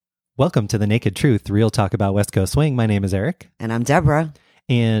Welcome to The Naked Truth, real talk about West Coast swing. My name is Eric. And I'm Deborah.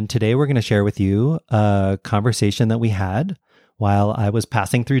 And today we're going to share with you a conversation that we had while I was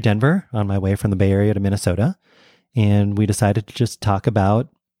passing through Denver on my way from the Bay Area to Minnesota. And we decided to just talk about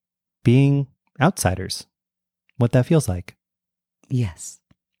being outsiders, what that feels like. Yes.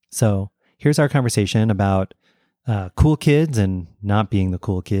 So here's our conversation about cool kids and not being the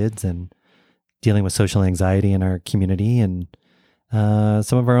cool kids and dealing with social anxiety in our community and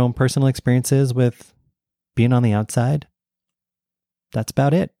some of our own personal experiences with being on the outside. That's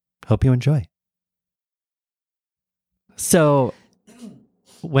about it. Hope you enjoy. So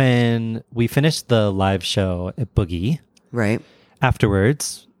when we finished the live show at Boogie, right,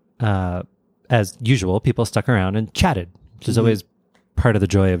 afterwards, as usual, people stuck around and chatted, which is always part of the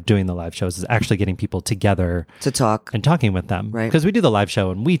joy of doing the live shows, is actually getting people together to talk and talking with them. Right. Because we do the live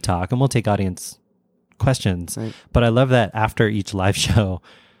show and we talk and we'll take audience questions. Right. But I love that after each live show,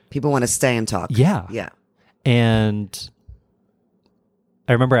 people want to stay and talk. Yeah. Yeah. And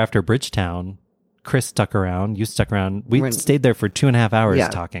I remember after Bridgetown, Chris stuck around, you stuck around. We stayed there for 2.5 hours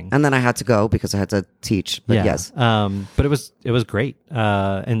talking. And then I had to go because I had to teach. But yes. But it was great.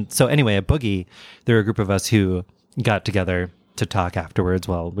 And so anyway, at Boogie, there were a group of us who got together to talk afterwards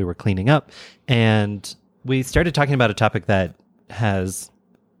while we were cleaning up. And we started talking about a topic that has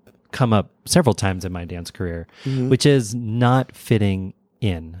come up several times in my dance career, which is not fitting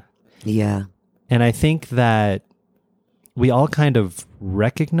in. Yeah. And I think that we all kind of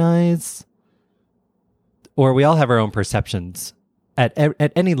recognize, or we all have our own perceptions at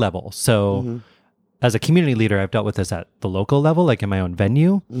any level. So as a community leader, I've dealt with this at the local level, like in my own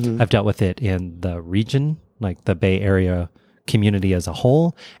venue. I've dealt with it in the region, like the Bay Area community as a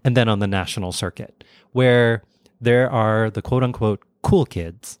whole, and then on the national circuit, where there are the quote unquote cool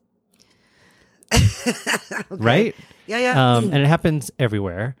kids. Okay. Right? Yeah. And it happens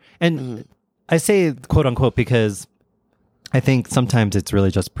everywhere. And I say quote unquote because I think sometimes it's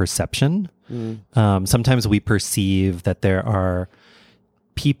really just perception. Sometimes we perceive that there are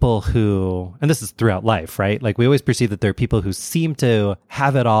people who, and this is throughout life, right? Like we always perceive that there are people who seem to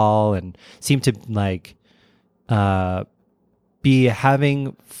have it all and seem to like be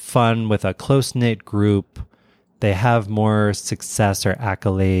having fun with a close-knit group. They have more success or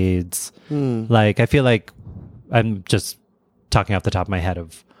accolades. Like, I feel like I'm just talking off the top of my head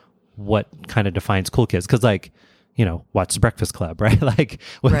of what kind of defines cool kids. Because, like, you know, watch The Breakfast Club, right? Like,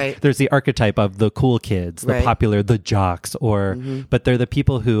 there's the archetype of the cool kids, the popular, the jocks, or, but they're the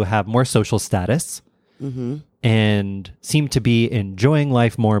people who have more social status and seem to be enjoying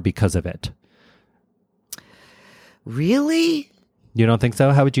life more because of it. Really? You don't think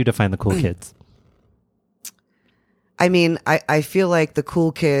so? How would you define the cool kids? I mean, I feel like the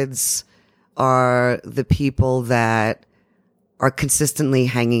cool kids are the people that are consistently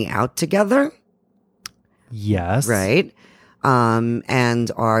hanging out together. Yes. Right.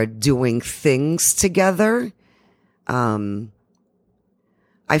 And are doing things together. I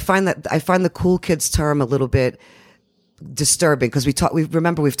find the cool kids term a little bit disturbing because we've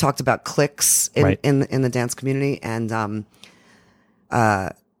talked about cliques in the dance community, and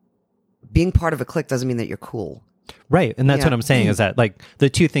being part of a clique doesn't mean that you're cool. Right. And that's what I'm saying is that like the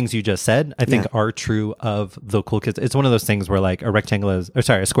two things you just said, I think are true of the cool kids. It's one of those things where like a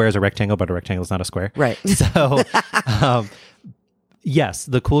square is a rectangle, but a rectangle is not a square. Right. So, yes,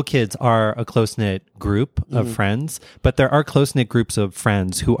 the cool kids are a close-knit group of friends, but there are close-knit groups of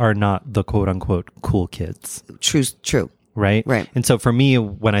friends who are not the quote-unquote cool kids. True. Right? Right. And so for me,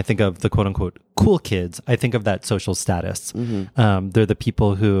 when I think of the quote-unquote cool kids, I think of that social status. They're the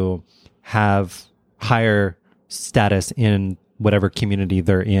people who have higher status in whatever community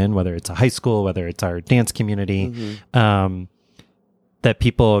they're in, whether it's a high school, whether it's our dance community, that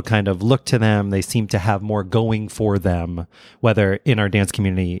people kind of look to them. They seem to have more going for them, whether in our dance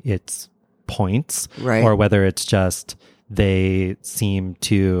community it's points, or whether it's just they seem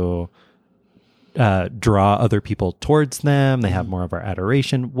to draw other people towards them. They have more of our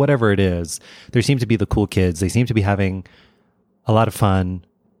adoration, whatever it is. There seem to be the cool kids. They seem to be having a lot of fun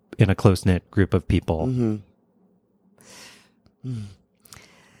in a close-knit group of people.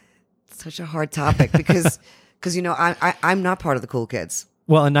 Such a hard topic because you know I'm not part of the cool kids.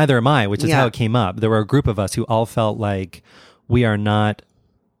 Well, and neither am I, which is how it came up. There were a group of us who all felt like we're not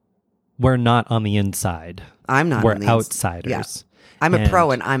on the inside. I'm not. We're outsiders. Yeah. I'm a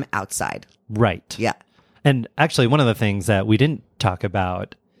pro and I'm outside. Right. Yeah. And actually, one of the things that we didn't talk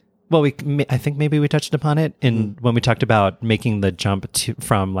about, well, I think maybe we touched upon it when we talked about making the jump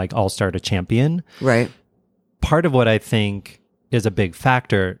from like all-star to champion. Right. Part of what I think is a big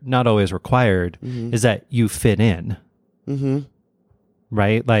factor, not always required, is that you fit in.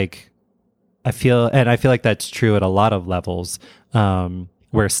 Right? Like I feel like that's true at a lot of levels,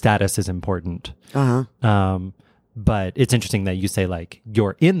 where status is important. But it's interesting that you say like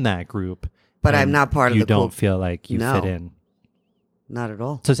you're in that group, but I'm not part of the You don't cool... feel like you No. fit in. Not at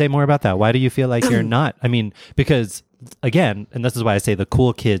all. So say more about that. Why do you feel like you're not? I mean, because again, and this is why I say the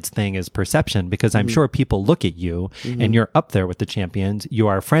cool kids thing is perception, because I'm sure people look at you and you're up there with the champions. You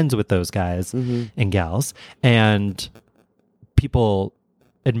are friends with those guys and gals, and people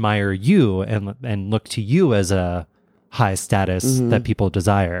admire you and look to you as a high status that people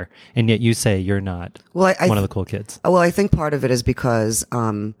desire. And yet you say you're not one of the cool kids. Well, I think part of it is because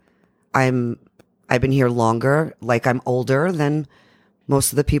I've been here longer, like I'm older than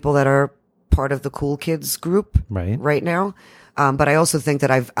most of the people that are part of the cool kids group right now. But I also think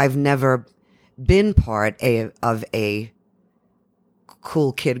that I've never been part of a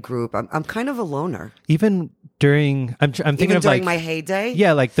cool kid group. I'm kind of a loner. Even during, I'm thinking Even of during like my heyday.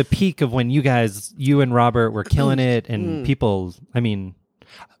 Yeah, like the peak of when you and Robert were killing it, and people. I mean,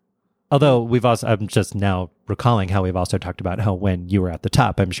 although I'm just now recalling how we've also talked about how when you were at the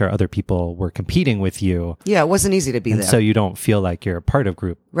top, I'm sure other people were competing with you. Yeah, it wasn't easy to be there. So you don't feel like you're a part of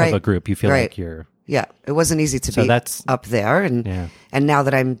a group. You feel like you're. Yeah, it wasn't easy to be up there, and now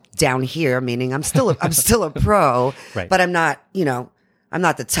that I'm down here, meaning I'm still a pro, but I'm not. I'm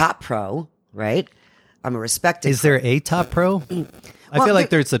not the top pro, right? I'm a respected. Is there a top pro? I feel like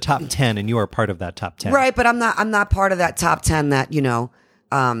there's a top 10, and you are part of that top 10, right? But I'm not part of that top 10 that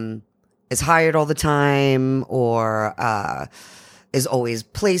is hired all the time or is always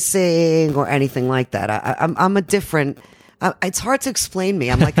placing or anything like that. I'm a different. It's hard to explain me.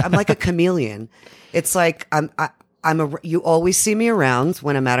 I'm like a chameleon. It's like you always see me around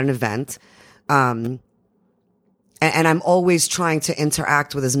when I'm at an event, and I'm always trying to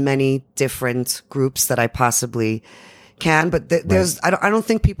interact with as many different groups that I possibly can. But I don't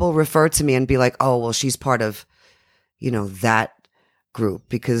think people refer to me and be like, oh, well, she's part of, that group,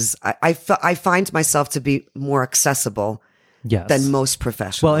 because I find myself to be more accessible than most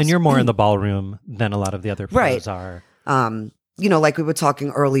professionals. Well, and you're more in the ballroom than a lot of the other pros are. Like we were talking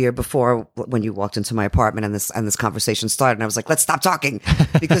earlier before when you walked into my apartment and this conversation started, and I was like, let's stop talking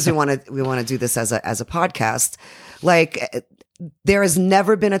because we want to do this as a podcast. Like, there has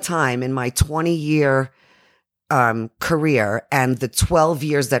never been a time in my 20-year career and the 12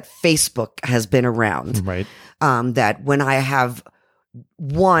 years that Facebook has been around, that when I have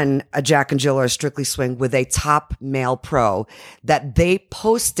won a Jack and Jill or a Strictly Swing with a top male pro, that they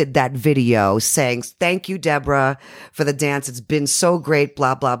posted that video saying, thank you, Deborah, for the dance. It's been so great,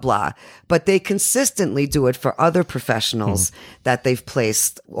 blah, blah, blah. But they consistently do it for other professionals that they've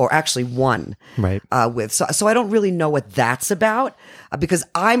placed or actually won with. So I don't really know what that's about, because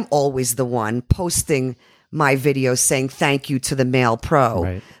I'm always the one posting my videos saying thank you to the male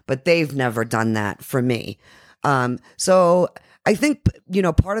pro, but they've never done that for me. So I think,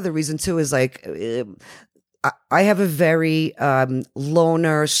 part of the reason too is like, I have a very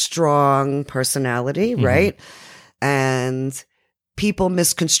loner, strong personality, right? And people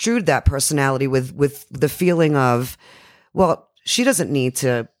misconstrued that personality with the feeling of, well, she doesn't need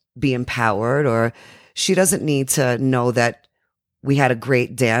to be empowered, or she doesn't need to know that we had a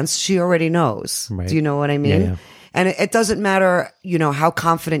great dance. She already knows. Do you know what I mean? Yeah. And it doesn't matter, how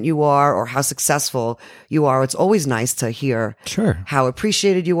confident you are or how successful you are. It's always nice to hear how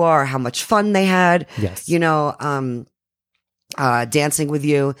appreciated you are, how much fun they had, dancing with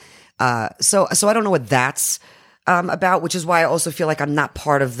you. So I don't know what that's about, which is why I also feel like I'm not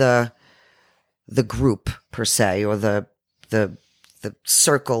part of the group per se, or the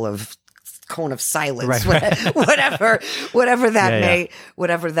circle of cone of silence, whatever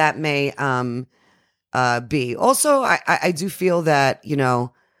that may be. Also, I do feel that,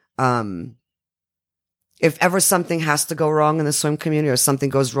 if ever something has to go wrong in the swim community, or something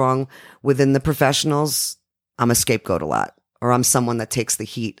goes wrong within the professionals, I'm a scapegoat a lot, or I'm someone that takes the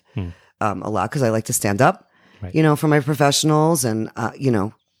heat a lot, because I like to stand up, for my professionals, and,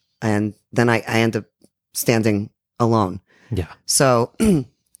 and then I end up standing alone. Yeah. So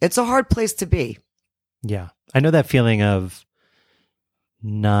it's a hard place to be. Yeah. I know that feeling of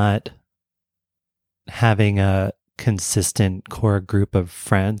not having a consistent core group of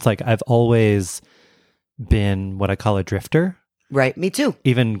friends. Like, I've always been what I call a drifter. Right. Me too.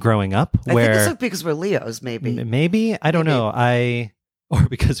 Even growing up. I think it's because we're Leos, maybe. Maybe. I don't know. Or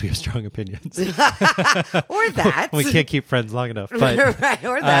because we have strong opinions. Or that. We can't keep friends long enough. But right,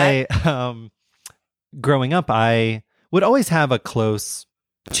 or that. Growing up, I would always have a close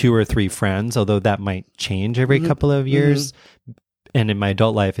 2 or 3 friends, although that might change every couple of years. and in my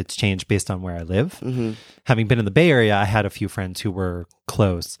adult life, it's changed based on where I live. Mm-hmm. Having been in the Bay Area, I had a few friends who were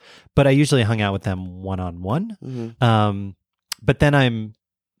close, but I usually hung out with them one-on-one. Mm-hmm. But then I'm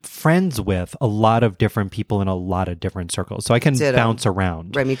friends with a lot of different people in a lot of different circles. So I can Ditto. bounce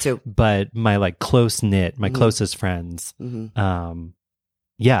around. Right, me too. But my like close knit, my Mhm. closest friends, Mm-hmm.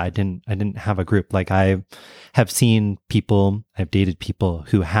 yeah, I didn't have a group. Like I have seen people, I've dated people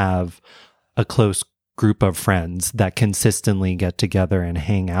who have a close group of friends that consistently get together and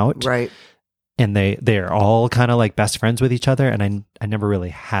hang out. Right. And they're all kind of like best friends with each other. And I never really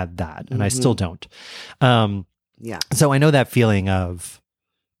had that. And I still don't. Yeah. So I know that feeling of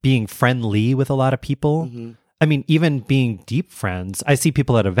being friendly with a lot of people. Mm-hmm. I mean, even being deep friends, I see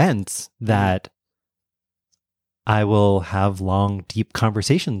people at events that I will have long, deep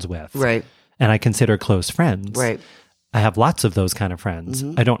conversations with. Right. And I consider close friends. Right. I have lots of those kind of friends.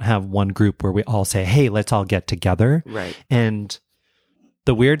 Mhm. I don't have one group where we all say, hey, let's all get together. Right. And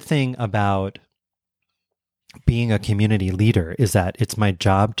the weird thing about being a community leader is that it's my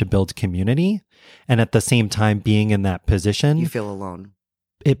job to build community. And at the same time, being in that position, You feel alone.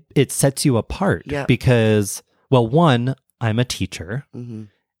 it sets you apart Yeah. because, well, one, I'm a teacher. Mm-hmm.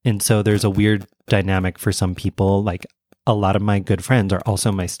 And so there's a weird dynamic for some people. Like a lot of my good friends are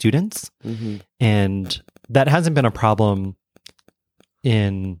also my students. Mm-hmm. And that hasn't been a problem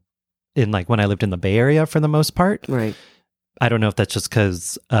in like when I lived in the Bay Area for the most part. Right. I don't know if that's just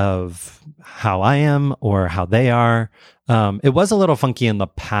because of how I am or how they are. It was a little funky in the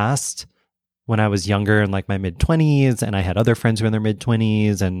past when I was younger in like my mid-20s and I had other friends who were in their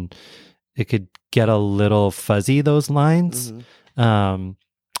mid-20s and it could get a little fuzzy, those lines. Mm-hmm.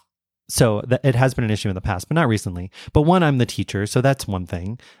 So it has been an issue in the past, but not recently. But one, I'm the teacher, so that's one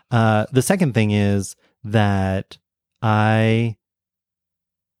thing. The second thing is that I,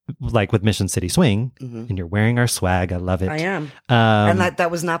 like with Mission City Swing, Mm-hmm. and you're wearing our swag. I love it. I am. And And that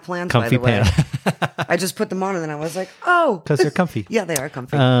was not planned, comfy by the way. pants. I just put them on and then I was like, oh. Because they're comfy. Yeah, they are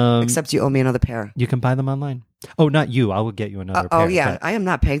comfy. Um, Except you owe me another pair. You can buy them online. Oh, not you. I will get you another pair. Oh, yeah. but I am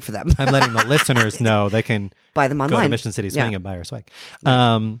not paying for them. I'm letting the listeners know they can Buy them go online. to Mission City Swing Yeah. and buy our swag.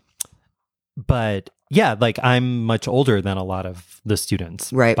 But yeah, like I'm much older than a lot of the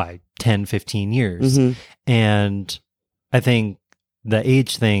students Right. by 10, 15 years. Mhm. And I think the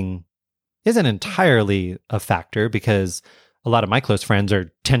age thing isn't entirely a factor because a lot of my close friends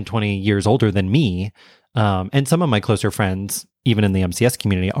are 10, 20 years older than me. And some of my closer friends, even in the MCS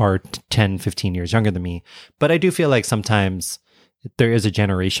community, are 10, 15 years younger than me. But I do feel like sometimes there is a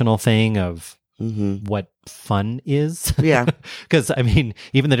generational thing of Mhm. what fun is. Yeah. Because I mean,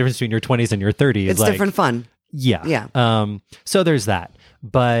 even the difference between your 20s and your 30s It's is like, different fun. yeah. Yeah. So there's that.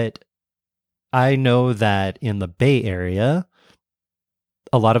 But I know that in the Bay Area,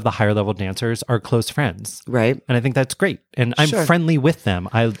 a lot of the higher level dancers are close friends. Right. And I think that's great. And I'm Sure. friendly with them.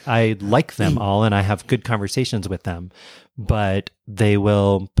 I like them all and I have good conversations with them. But they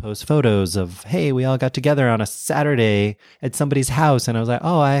will post photos of, hey, we all got together on a Saturday at somebody's house. And I was like,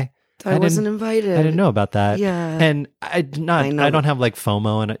 oh, I wasn't didn't- invited. I didn't know about that. Yeah. And I know. don't have like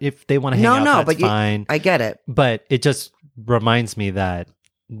FOMO. And if they want to hang No, out, no, that's but fine. I get it. But it just reminds me that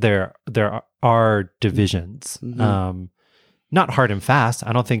there are divisions. Mhm. Not hard and fast.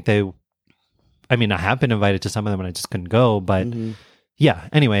 I don't think I mean, I have been invited to some of them and I just couldn't go. But Mhm. yeah,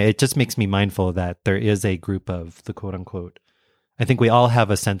 anyway, it just makes me mindful that there is a group of the quote unquote, I think we all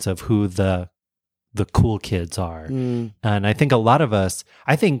have a sense of who the cool kids are. Mm. And I think a lot of us,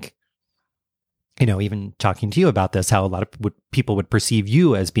 even talking to you about this, how a lot of people would perceive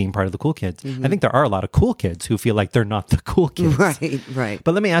you as being part of the cool kids. Mhm. I think there are a lot of cool kids who feel like they're not the cool kids. Right.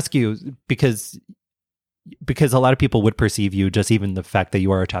 But let me ask you, because a lot of people would perceive you, just even the fact that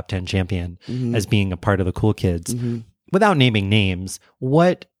you are a top 10 champion, Mhm. as being a part of the cool kids. Mhm. Without naming names,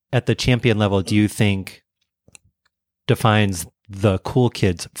 what at the champion level do you think defines the cool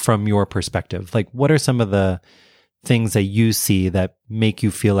kids from your perspective? Like, what are some of the things that you see that make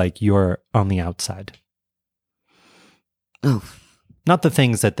you feel like you're on the outside? Oh, Not the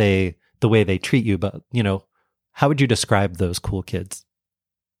things that the way they treat you, but, how would you describe those cool kids?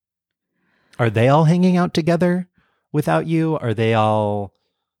 Are they all hanging out together without you? Are they all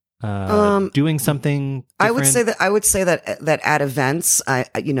doing something different? I would say that at events,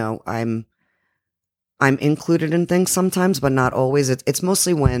 I'm included in things sometimes, but not always. It's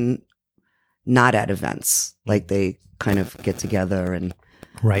mostly when not at events, like they kind of get together and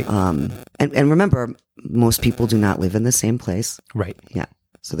Right. and remember, most people do not live in the same place. Right. Yeah.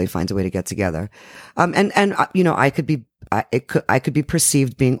 So they find a way to get together. I could be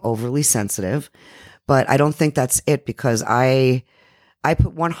perceived being overly sensitive, but I don't think that's it because I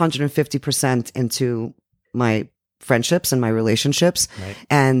put 150% into my friendships and my relationships. Right.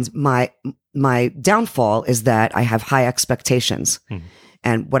 And my downfall is that I have high expectations.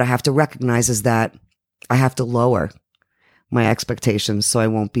 And what I have to recognize is that I have to lower my expectations so I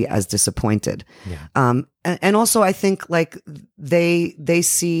won't be as disappointed. Yeah. And also I think like they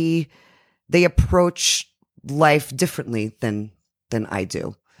approach life differently than I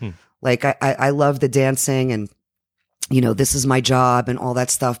do. Like I love the dancing and, you know, this is my job and all that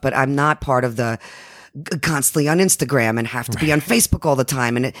stuff, but I'm not part of the constantly on Instagram and have to be on Facebook all the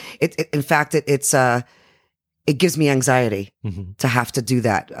time. And it in fact, it gives me anxiety to have to do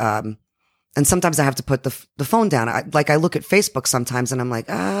that. And sometimes I have to put the phone down. I look at Facebook sometimes and I'm like,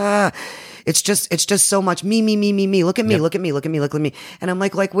 it's just so much me. Look at me, look at me, look at me, look at me. And I'm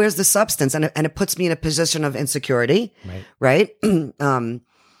like, where's the substance? And it puts me in a position of insecurity. Right.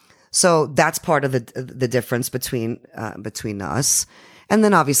 So that's part of the difference between us. And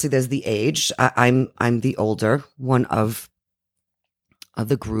then obviously there's the age. I'm the older one of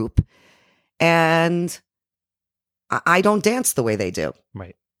the group, and I don't dance the way they do.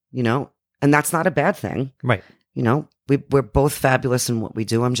 Right. You know, and that's not a bad thing. Right. You know, we're both fabulous in what we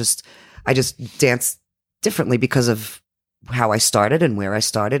do. I just dance differently because of how I started and where I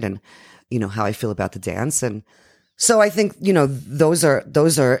started, and you know how I feel about the dance. And so I think, you know, those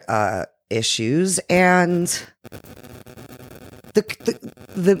are issues, and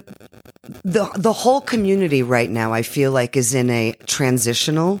the whole community right now I feel like is in a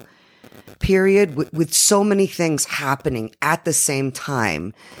transitional period with so many things happening at the same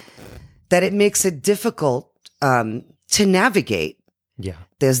time that it makes it difficult to navigate. Yeah.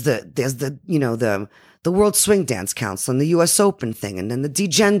 There's the you know, the World Swing Dance Council and the US Open thing, and then the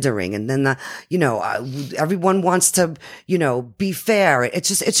degendering, and then the, you know, everyone wants to, you know, be fair.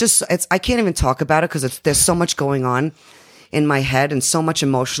 It's I can't even talk about it because there's so much going on in my head and so much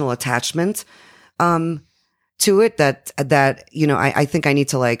emotional attachment to it that you know, I think I need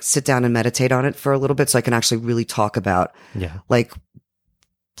to like sit down and meditate on it for a little bit so I can actually really talk about like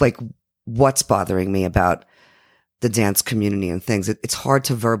what's bothering me about the dance community and things. It's hard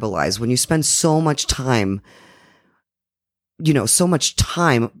to verbalize when you spend so much time, you know,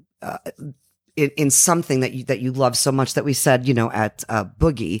 in something that you love so much, that we said, you know, at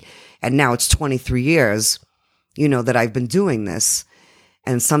Boogie, and now it's 23 years, you know, that I've been doing this.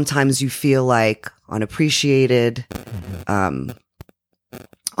 And sometimes you feel like unappreciated,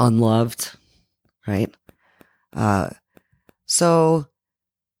 unloved, right? So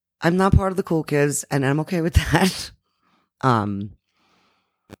I'm not part of the cool kids, and I'm okay with that. And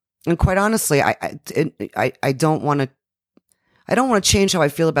quite honestly, I don't want to change how I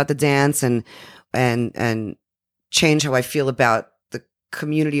feel about the dance and change how I feel about the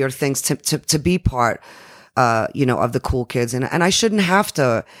community or things to be part, you know, of the cool kids. And I shouldn't have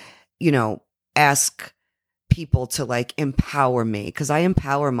to, you know, ask people to like empower me, because I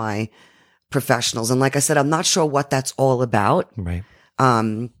empower my professionals. And like I said, I'm not sure what that's all about. Right.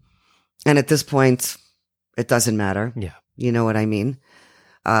 And at this point, it doesn't matter. Yeah. You know what I mean?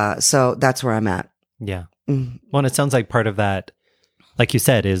 So that's where I'm at. Yeah. Well, and it sounds like part of that, like you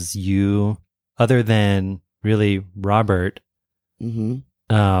said, is you, other than really Robert, Brandy's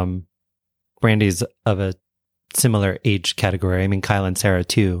of a similar age category. I mean, Kyle and Sarah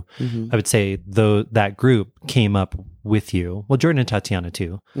too. I would say though that group came up with you. Well, Jordan and Tatiana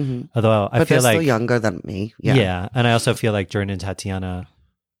too. Although I feel like they're still younger than me. Yeah. Yeah. And I also feel like Jordan and Tatiana,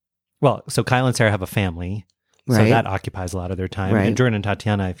 well, so Kyle and Sarah have a family, so that occupies a lot of their time. Right. And Jordan and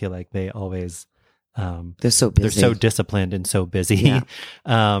Tatiana, I feel like they always, they're so busy. They're so disciplined and so busy.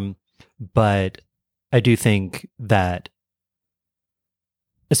 Yeah. But I do think that,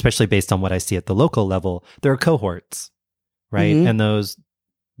 especially based on what I see at the local level, there are cohorts, right? And those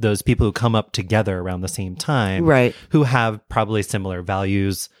people who come up together around the same time, right, who have probably similar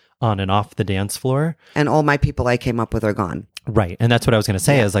values on and off the dance floor. And all my people I came up with are gone. Right. And that's what I was going to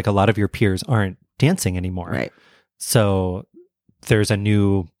say is like a lot of your peers aren't dancing anymore. Right. So there's a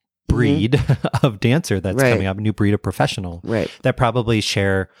new breed of dancer that's coming up, a new breed of professional that probably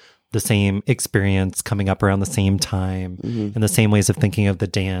share the same experience, coming up around the same time, and the same ways of thinking of the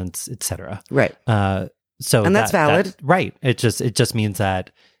dance, etc. Right. So and that's valid. Right. It just means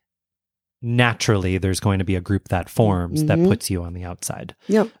that naturally there's going to be a group that forms that puts you on the outside.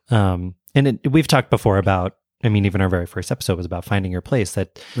 Yep. And we've talked before about, I mean, even our very first episode was about finding your place,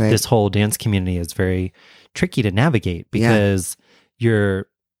 that this whole dance community is very tricky to navigate because you're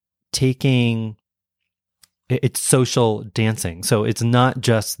taking, it's social dancing. So it's not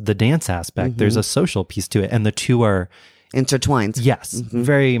just the dance aspect. There's a social piece to it. And the two are intertwined. Yes,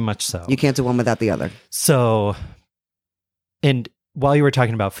 very much so. You can't do one without the other. So, and while you were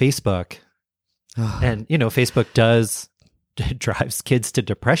talking about Facebook, And, Facebook drives kids to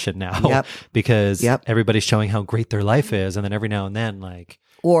depression now Yep. because Yep. everybody's showing how great their life is. And then every now and then, like,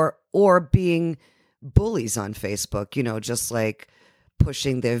 or being bullies on Facebook, just like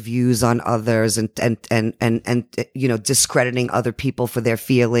pushing their views on others and discrediting other people for their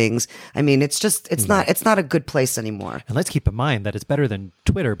feelings. I mean, it's not a good place anymore. and let's keep in mind that it's better than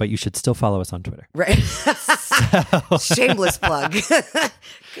Twitter, but you should still follow us on Twitter. Right. Shameless plug.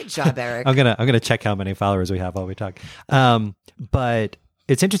 Good job, Eric. I'm gonna check how many followers we have while we talk. But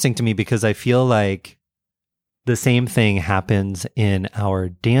it's interesting to me because I feel like the same thing happens in our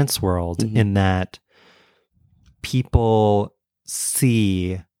dance world in that people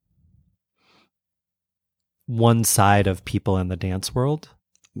see one side of people in the dance world.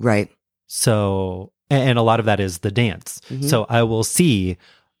 Right. So, and a lot of that is the dance. So I will see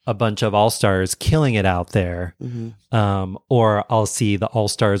a bunch of all-stars killing it out there. Or I'll see the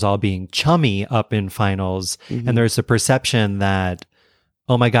all-stars all being chummy up in finals. And there's a perception that,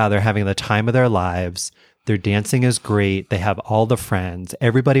 oh my God, they're having the time of their lives. Their dancing is great. They have all the friends.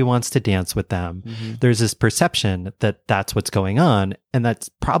 Everybody wants to dance with them. There's this perception that that's what's going on. And that's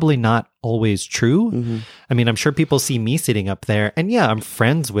probably not always true. I mean, I'm sure people see me sitting up there and yeah, I'm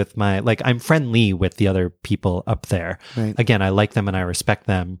friends with I'm friendly with the other people up there. Right. Again, I like them and I respect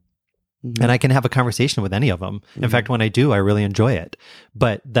them. And I can have a conversation with any of them. In fact, when I do, I really enjoy it.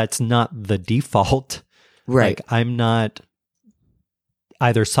 But that's not the default. Right. Like, I'm not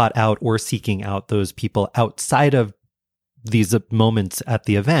either sought out or seeking out those people outside of these moments at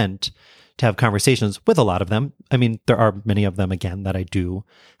the event to have conversations with a lot of them. I mean, there are many of them, again, that I do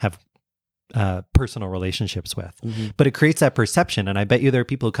have personal relationships with. But it creates that perception. And I bet you there are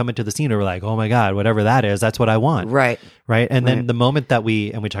people who come into the scene who are like, oh my God, whatever that is, that's what I want. Right. Right. And then the moment that we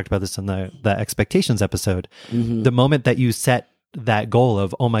talked about this in the expectations episode, the moment that you set that goal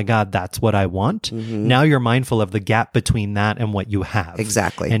of, oh my God, that's what I want. Now you're mindful of the gap between that and what you have.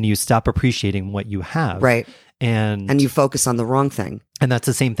 Exactly. And you stop appreciating what you have. Right. And you focus on the wrong thing. And that's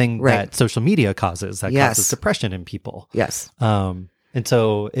the same thing that social media causes. That causes depression in people. Yes. And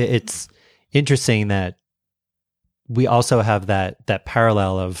so it's interesting that we also have that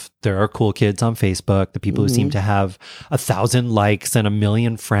parallel of there are cool kids on Facebook, the people who seem to have 1,000 likes and 1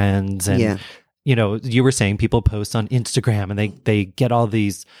 million friends. And you were saying people post on Instagram and they get all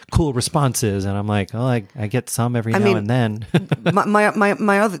these cool responses. And I'm like, oh, I get some every now and then.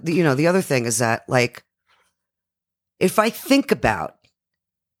 my other, the other thing is that, like, if I think about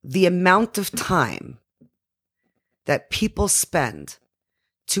the amount of time that people spend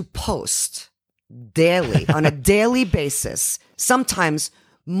to post daily on a daily basis, sometimes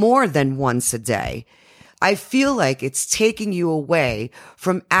more than once a day, I feel like it's taking you away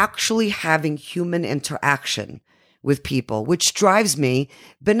from actually having human interaction with people, which drives me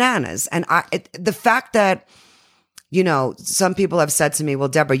bananas. And the fact that, some people have said to me, well,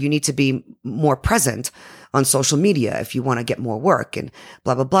 Deborah, you need to be more present on social media if you want to get more work and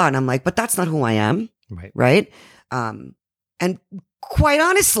blah, blah, blah. And I'm like, but that's not who I am. Right. Right. And quite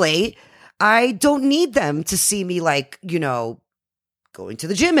honestly, I don't need them to see me going to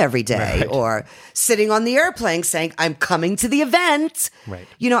the gym every day or sitting on the airplane saying I'm coming to the event. Right.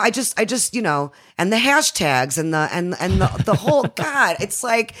 I just and the hashtags and the whole God, it's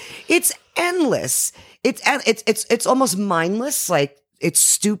like it's endless. It's almost mindless. Like, it's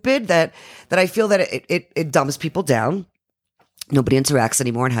stupid that I feel that it dumbs people down. Nobody interacts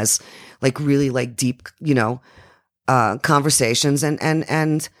anymore and has really deep, conversations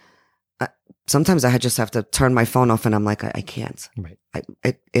and sometimes I just have to turn my phone off and I'm like, I can't. Right.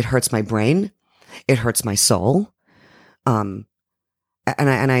 It hurts my brain. It hurts my soul. And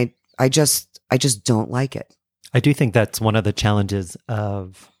I just don't like it. I do think that's one of the challenges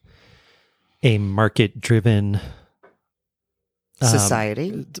of a market-driven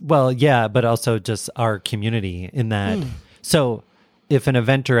society. Well, yeah, but also just our community in that. So if an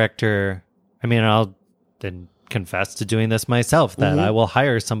event director, I'll then confess to doing this myself, that I will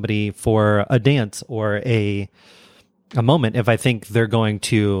hire somebody for a dance or a moment if I think they're going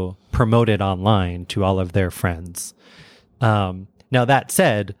to promote it online to all of their friends. Now, that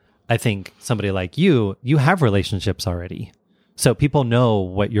said, I think somebody like you have relationships already. So people know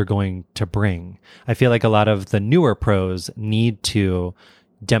what you're going to bring. I feel like a lot of the newer pros need to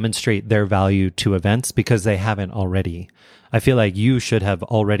demonstrate their value to events because they haven't already. I feel like you should have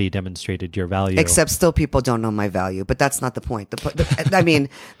already demonstrated your value. Except still people don't know my value, but that's not the point.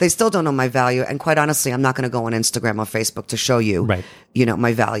 They still don't know my value. And quite honestly, I'm not going to go on Instagram or Facebook to show you,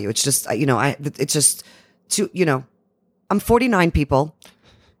 my value. It's just, it's just I'm 49 people,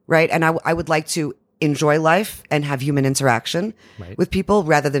 right? And I would like to enjoy life and have human interaction Right. with people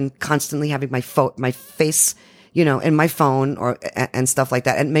rather than constantly having my face, in my phone and stuff like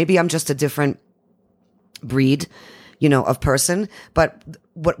that. And maybe I'm just a different breed, of person. But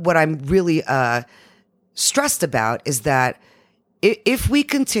what I'm really stressed about is that if we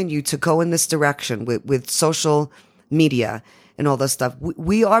continue to go in this direction with social media and all this stuff,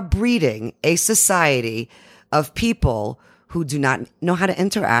 we are breeding a society of people who do not know how to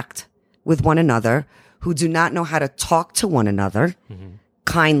interact with one another, who do not know how to talk to one another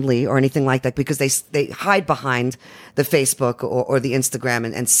kindly or anything like that, because they hide behind the Facebook or the Instagram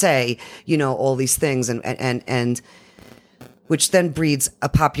and say, all these things and which then breeds a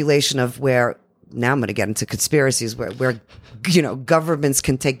population of where, now I'm going to get into conspiracies where governments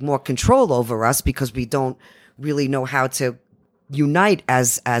can take more control over us because we don't really know how to unite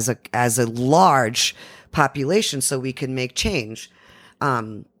as a large population so we can make change.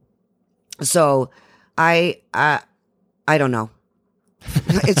 So I don't know.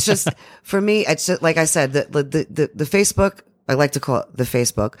 It's just, for me, it's just, like I said, the Facebook, I like to call it the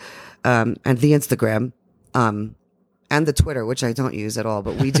Facebook, and the Instagram, and the Twitter, which I don't use at all,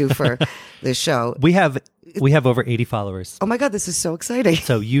 but we do for this show. We have over 80 followers. Oh my God, this is so exciting.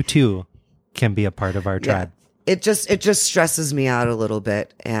 So you too can be a part of our tribe. Yeah. It just stresses me out a little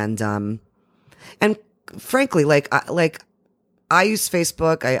bit. And frankly, I use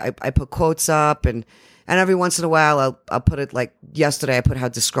Facebook. I put quotes up and every once in a while I'll put it, like yesterday I put how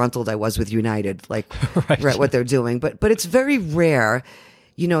disgruntled I was with United, like right, what they're doing. But it's very rare,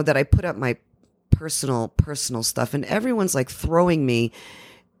 that I put up my personal stuff and everyone's like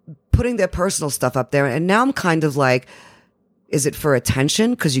putting their personal stuff up there. And now I'm kind of like, is it for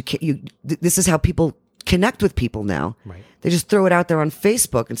attention? Cause this is how people connect with people now. Right. They just throw it out there on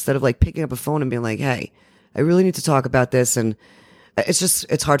Facebook instead of like picking up a phone and being like, hey, I really need to talk about this. And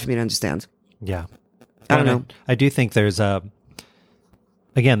it's hard for me to understand. Yeah. I don't know. I do think there's a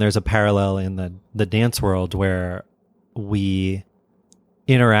parallel in the dance world where we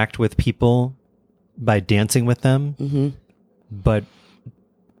interact with people by dancing with them, but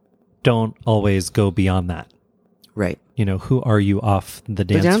don't always go beyond that. Right. Who are you off the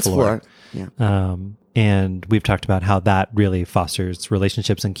dance floor? Yeah. And we've talked about how that really fosters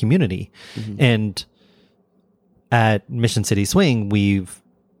relationships and community. And at Mission City Swing, we've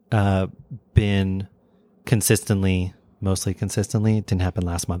been mostly consistently, it didn't happen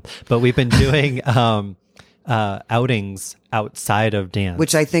last month, but we've been doing outings outside of dance,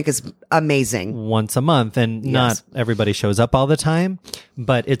 which I think is amazing, once a month. And not everybody shows up all the time,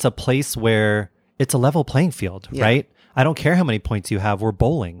 but it's a place where it's a level playing field, right? I don't care how many points you have. We're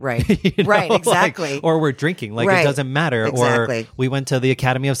bowling. Right. Right. Exactly. Or we're drinking. It doesn't matter. Exactly. Or we went to the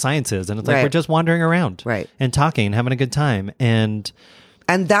Academy of Sciences and it's like, we're just wandering around and talking and having a good time. And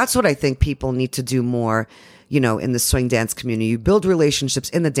that's what I think people need to do more, in the swing dance community. You build relationships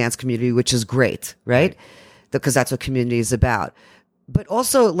in the dance community, which is great, right? Because that's what community is about. But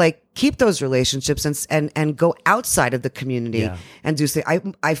also, keep those relationships and go outside of the community and do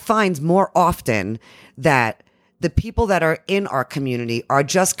things. I find more often that the people that are in our community are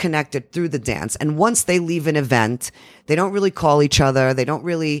just connected through the dance. And once they leave an event, they don't really call each other. They don't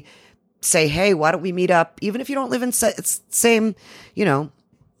really say, hey, why don't we meet up? Even if you don't live in same,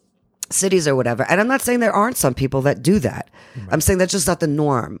 cities or whatever. And I'm not saying there aren't some people that do that. Right. I'm saying that's just not the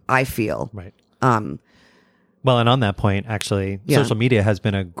norm, I feel. Right. Well, and on that point, actually, Yeah. social media has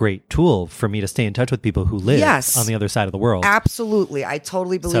been a great tool for me to stay in touch with people who live Yes. on the other side of the world. Absolutely. I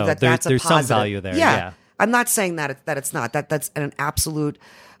totally believe So that there's- that's a there's some positive. value there, yeah. I'm not saying that it's not. That's an absolute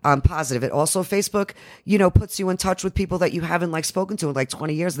positive. It also, Facebook, puts you in touch with people that you haven't spoken to in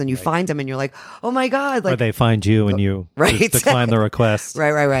 20 years. And then you find them and you're like, oh my God. Or they find you and you Right. just decline the request.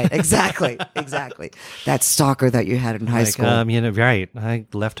 Right. Exactly. That stalker that you had in high school. Right. I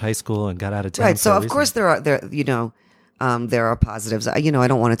left high school and got out of town. Right. for So a of reason. course there are positives. I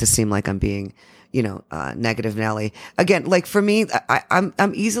don't want it to seem like I'm being, negative Nelly. Again, for me, I'm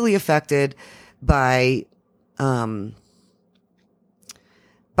easily affected by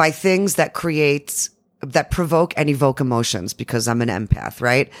things that provoke and evoke emotions because I'm an empath,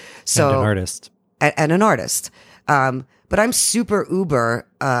 right? So and an artist. And an artist. But I'm super uber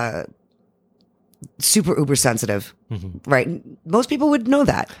sensitive, right? Most people would know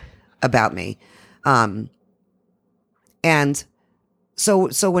that about me. And so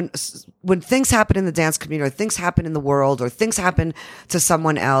when things happen in the dance community or things happen in the world or things happen to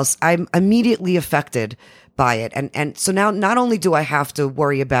someone else, I'm immediately affected by it. And so now not only do I have to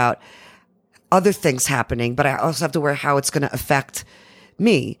worry about other things happening, but I also have to worry how it's going to affect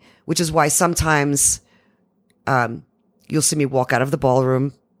me, which is why sometimes, you'll see me walk out of the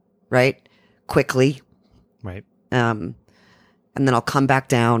ballroom, right? quickly. Right. And then I'll come back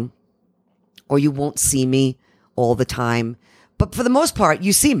down, or you won't see me all the time. But for the most part,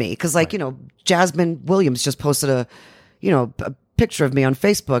 you see me because, like, Jasmine Williams just posted a picture of me on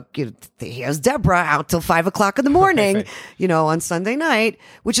Facebook. Here's Deborah out till 5 o'clock in the morning, Right. On Sunday night,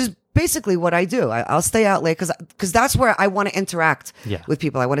 which is basically what I do. I'll stay out late because that's where I want to interact with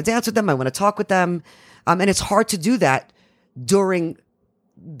people. I want to dance with them. I want to talk with them. And it's hard to do that during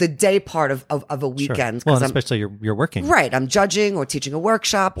the day part of a weekend. Sure. Well, especially you're working. Right. I'm judging or teaching a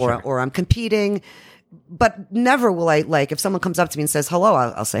workshop or I'm competing. But never will I, like, if someone comes up to me and says hello,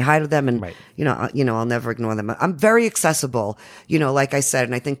 I'll say hi to them, and Right. I'll never ignore them. I'm very accessible, like I said,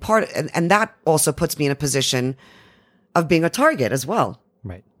 and I think and that also puts me in a position of being a target as well.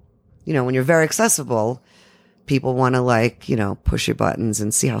 Right. When you're very accessible, people want to push your buttons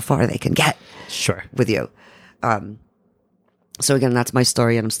and see how far they can get. Sure. With you. So again, that's my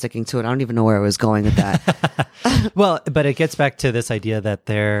story, and I'm sticking to it. I don't even know where I was going with that. Well, but it gets back to this idea that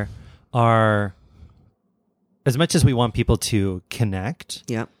there are, as much as we want people to connect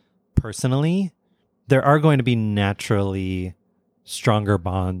personally, there are going to be naturally stronger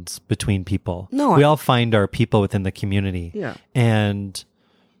bonds between people. We all find our people within the community. Yeah. And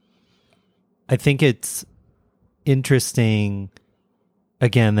I think it's interesting,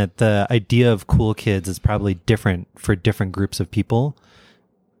 again, that the idea of cool kids is probably different for different groups of people.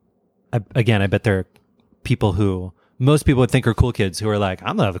 I bet there are people who most people would think are cool kids who are like,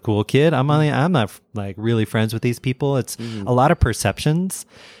 I'm not a cool kid. I'm not like really friends with these people. It's a lot of perceptions,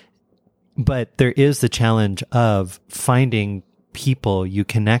 but there is the challenge of finding people you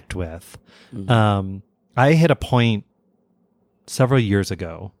connect with. I hit a point several years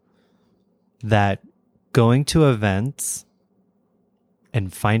ago that going to events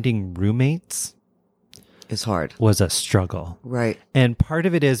and finding roommates is hard. Was a struggle. Right. And part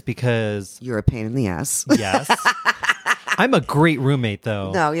of it is because you're a pain in the ass. Yes. I'm a great roommate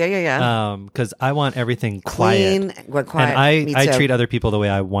though. No, yeah. Because I want everything quiet. Quiet. And I treat other people the way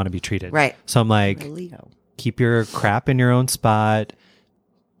I want to be treated. Right. So I'm like, keep your crap in your own spot.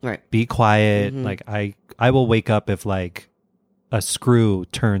 Right. Be quiet. Like I will wake up if like a screw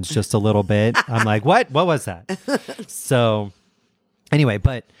turns just a little bit. I'm like, what? What was that? So anyway,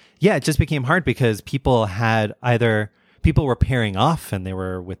 but yeah, it just became hard because people were pairing off and they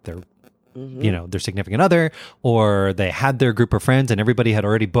were with their their significant other, or they had their group of friends and everybody had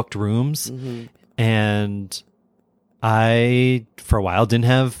already booked rooms. And I, for a while, didn't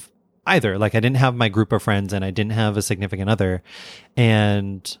have either. Like I didn't have my group of friends and I didn't have a significant other.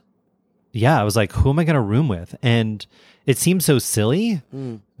 And yeah, I was like, who am I going to room with? And it seemed so silly,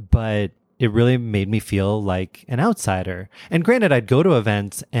 but it really made me feel like an outsider. And granted, I'd go to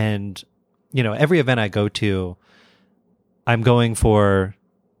events and, every event I go to, I'm going for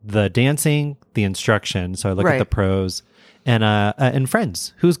the dancing, the instruction. So I look at the pros and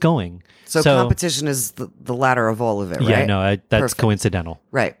friends. Who's going? So competition is the ladder of all of it, right? Yeah, no, that's Perfect. Coincidental.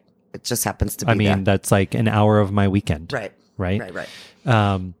 Right. It just happens to be that's like an hour of my weekend. Right. Right.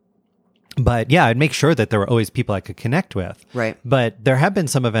 But yeah, I'd make sure that there were always people I could connect with. Right. But there have been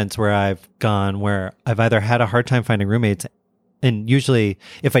some events where I've gone where I've either had a hard time finding roommates, and usually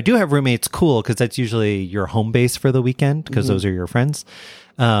if I do have roommates, cool, because that's usually your home base for the weekend because those are your friends.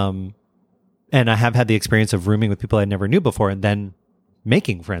 And I have had the experience of rooming with people I never knew before and then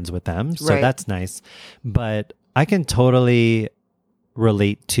making friends with them. So that's nice. But I can totally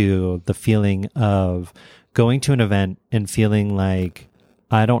relate to the feeling of going to an event and feeling like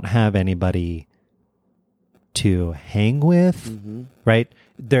I don't have anybody to hang with, right?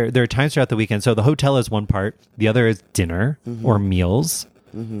 There are times throughout the weekend. So the hotel is one part. The other is dinner or meals.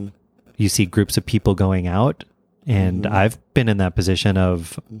 You see groups of people going out. And I've been in that position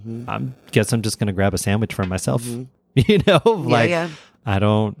of, I guess I'm just going to grab a sandwich for myself. I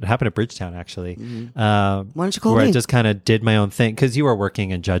don't happen at Bridgetown actually. Why don't you call where me? I just kind of did my own thing because you were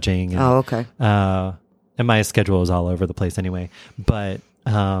working and judging. And, okay. And my schedule was all over the place anyway. But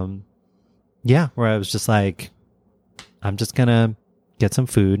yeah, where I was just like, I'm just going to get some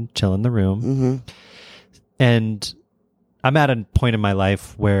food, chill in the room. And I'm at a point in my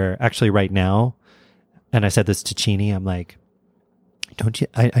life where actually right now, and I said this to Chini, I'm like, don't you,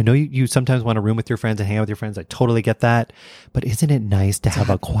 I know you sometimes want to room with your friends and hang out with your friends. I totally get that. But isn't it nice to have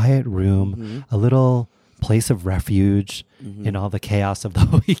a quiet room, a little place of refuge in all the chaos of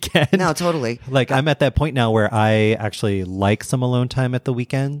the weekend? No, totally. Like I'm at that point now where I actually like some alone time at the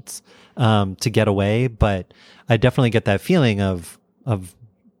weekends to get away. But I definitely get that feeling of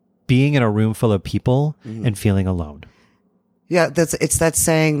being in a room full of people and feeling alone. Yeah, it's that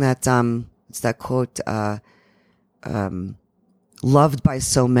saying that, it's that quote, loved by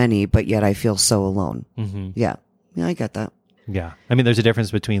so many, but yet I feel so alone. Mm-hmm. Yeah. Yeah, I get that. Yeah. I mean, there's a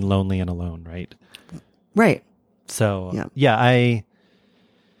difference between lonely and alone, right? Right. So, I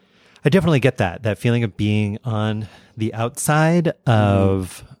definitely get that feeling of being on the outside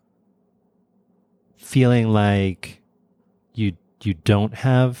of feeling like you don't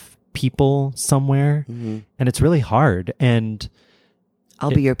have people somewhere, and it's really hard. And I'll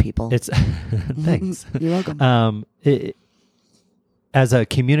be your people. It's thanks. You're welcome. As a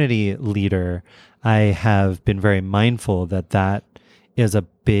community leader, I have been very mindful that is a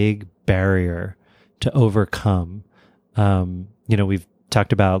big barrier to overcome. We've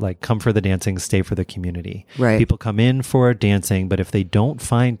talked about like come for the dancing, stay for the community. Right. People come in for dancing, but if they don't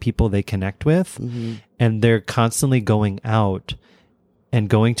find people they connect with, and they're constantly going out and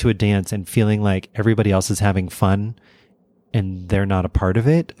going to a dance and feeling like everybody else is having fun and they're not a part of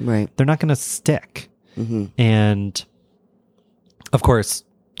it, right, they're not going to stick. And of course,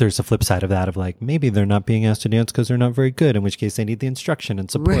 there's a flip side of that of like, maybe they're not being asked to dance because they're not very good, in which case they need the instruction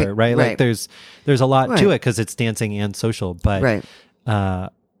and support, right? Like there's a lot to it because it's dancing and social, but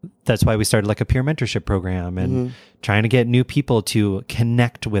that's why we started like a peer mentorship program and trying to get new people to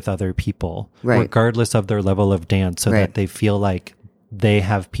connect with other people, regardless of their level of dance, so that they feel like they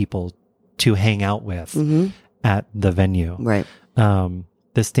have people to hang out with at the venue. Right.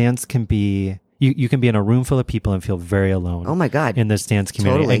 This dance can be, you can be in a room full of people and feel very alone. Oh my God. In this dance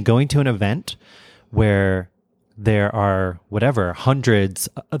community. Totally. And going to an event where there are hundreds,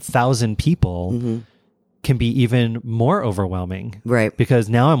 1,000 people can be even more overwhelming. Right. Because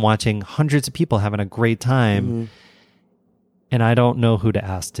now I'm watching hundreds of people having a great time and I don't know who to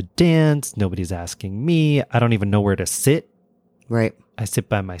ask to dance. Nobody's asking me. I don't even know where to sit. Right. I sit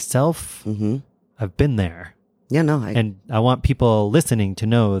by myself. I've been there. Yeah, no. And I want people listening to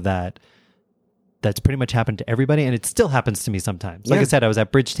know that that's pretty much happened to everybody, and it still happens to me sometimes. Like I said, I was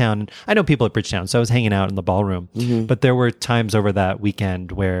at Bridgetown, and I know people at Bridgetown, so I was hanging out in the ballroom. But there were times over that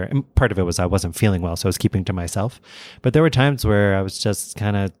weekend where, and part of it was I wasn't feeling well, so I was keeping to myself. But there were times where I was just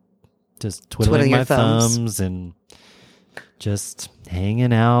kind of just twiddling my thumbs and just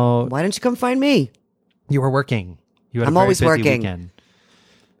hanging out. Why didn't you come find me? You were working. You had I'm a very always busy working. weekend.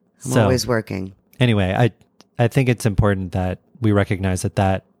 I'm always working. Anyway, I think it's important that we recognize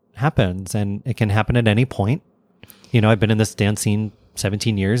that happens, and it can happen at any point. I've been in this dance scene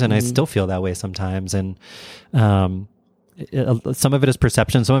 17 years and I still feel that way sometimes. And some of it is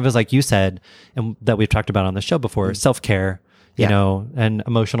perception. Some of it is, like you said, and that we've talked about on the show before, self-care, you know, and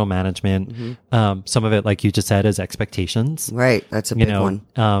emotional management. Some of it, like you just said, is expectations. Right. That's a big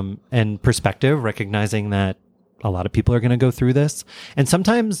one. And perspective, recognizing that a lot of people are going to go through this. And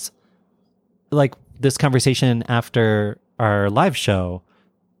sometimes, like this conversation after our live show,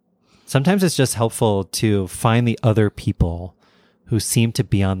 sometimes it's just helpful to find the other people who seem to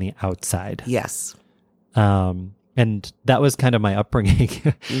be on the outside. Yes. And that was kind of my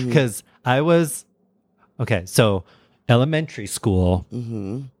upbringing because I was, so elementary school,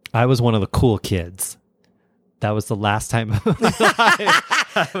 I was one of the cool kids. That was the last time that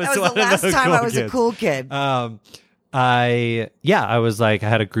was the last time I was a cool kid. I was like, I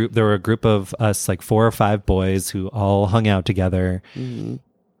had a group, there were a group of us, like 4 or 5 boys who all hung out together. I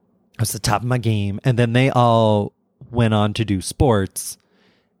was the top of my game. And then they all went on to do sports.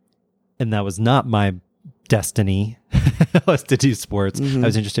 And that was not my destiny, was to do sports. I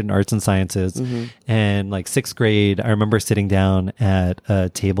was interested in arts and sciences. And like 6th grade, I remember sitting down at a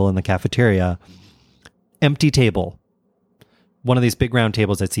table in the cafeteria, empty table, one of these big round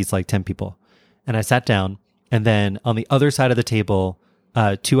tables that seats like 10 people. And I sat down, and then on the other side of the table,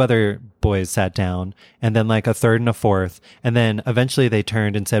 2 other boys sat down, and then like a third and a fourth. And then eventually they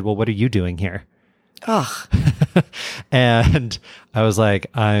turned and said, well, what are you doing here? Ugh. And I was like,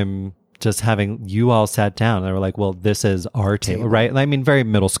 I'm just having you all sat down. And they were like, well, this is our table, right? I mean, very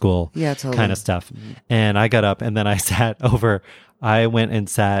middle school kind of stuff. And I got up and then I went and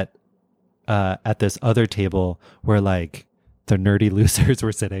sat at this other table where like the nerdy losers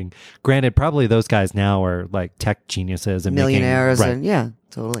were sitting. Granted, probably those guys now are like tech geniuses and millionaires, and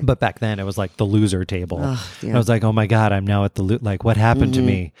totally. But back then it was like the loser table. And I was like, oh my God, I'm now at the like, what happened to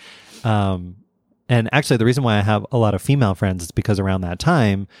me? And actually the reason why I have a lot of female friends is because around that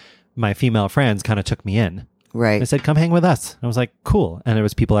time, my female friends kind of took me in. Right. They said, come hang with us. And I was like, cool. And it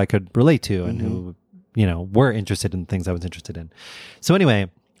was people I could relate to and who, were interested in things I was interested in. So anyway,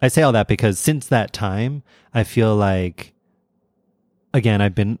 I say all that because since that time, I feel like, again,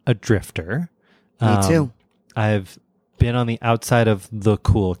 I've been a drifter. Me too. I've been on the outside of the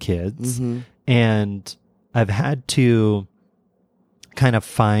cool kids, and I've had to kind of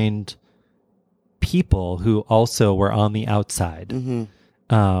find people who also were on the outside,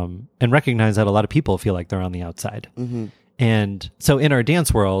 and recognize that a lot of people feel like they're on the outside. And so in our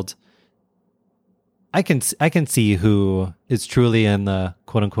dance world, I can see who is truly in the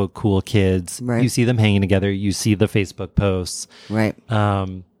quote unquote cool kids. Right. You see them hanging together. You see the Facebook posts. Right.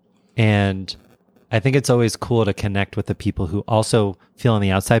 And I think it's always cool to connect with the people who also feel on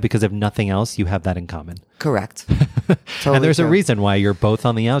the outside, because if nothing else, you have that in common. Correct. Totally And there's a true. reason why you're both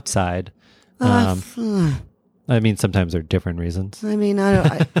on the outside. I mean, sometimes there are different reasons. I mean,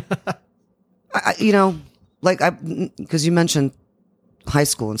 you know, like because you mentioned high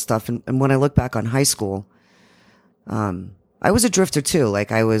school and stuff, and when I look back on high school, I was a drifter too.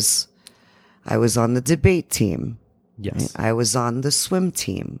 Like I was on the debate team. Yes. I was on the swim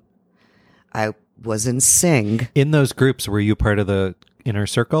team. I was in sing. In those groups, were you part of the inner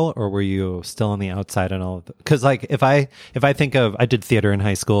circle, or were you still on the outside and all of that? Because like if I think of, I did theater in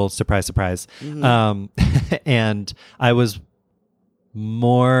high school, surprise, surprise. And I was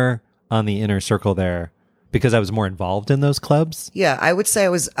more on the inner circle there because I was more involved in those clubs. Yeah, I would say I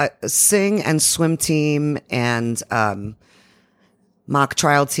was a sing and swim team and mock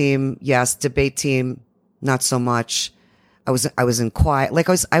trial team. Yes, debate team, not so much. I was in choir. Like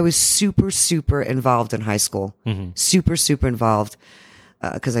I was super involved in high school. Super involved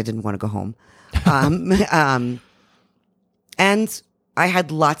because I didn't want to go home. And I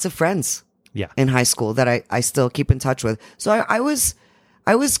had lots of friends. Yeah. In high school that I still keep in touch with. So I was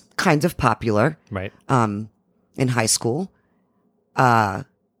kind of popular. Right. In high school. But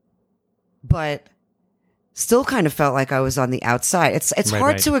still kind of felt like I was on the outside. It's Right,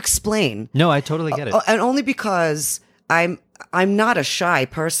 hard right. to explain. No, I totally get it. And only because I'm not a shy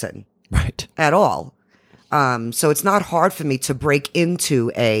person Right. at all. So it's not hard for me to break into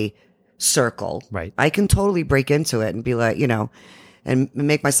a circle. Right. I can totally break into it and be like, you know, and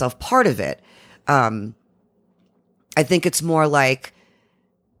make myself part of it. I think it's more like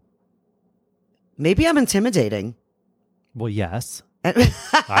maybe I'm intimidating. Well, yes.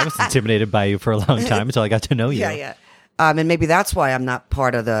 I was intimidated by you for a long time until I got to know you. Yeah. And maybe that's why I'm not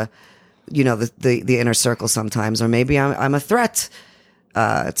part of the, you know, the inner circle sometimes, or maybe I'm a threat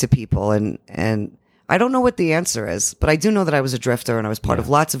to people, and I don't know what the answer is, but I do know that I was a drifter and I was part of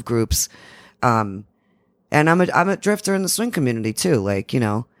lots of groups, and I'm a drifter in the swing community too. Like, you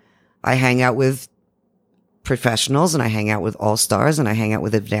know, I hang out with professionals and I hang out with all-stars and I hang out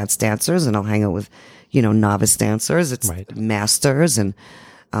with advanced dancers and I'll hang out with, you know, novice dancers. It's Right. masters and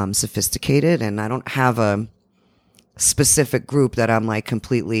sophisticated, and I don't have a specific group that I'm like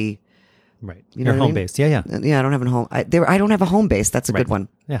completely. Right. You know You're what I home mean? based. Yeah. Yeah, I don't have a home. I don't have a home base. That's a good one.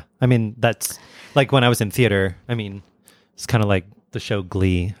 Yeah. I mean, that's like when I was in theater, I mean, it's kind of like the show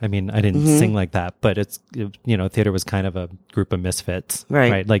Glee. I mean, I didn't sing like that, but you know, theater was kind of a group of misfits.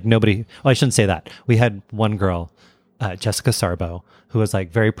 Right. Like nobody, I shouldn't say that. We had one girl, Jessica Sarbo, who was like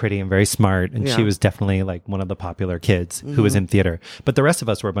very pretty and very smart. And she Yeah. was definitely like one of the popular kids who was in theater. But the rest of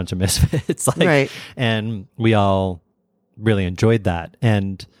us were a bunch of misfits. Like, Right. And we all really enjoyed that.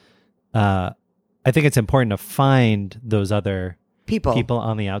 And I think it's important to find those other people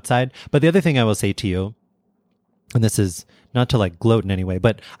on the outside. But the other thing I will say to you, and this is not to like gloat in any way,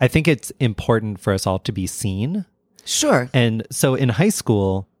 but I think it's important for us all to be seen. Sure. And so in high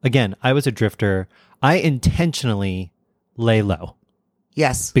school, again, I was a drifter. I intentionally lay low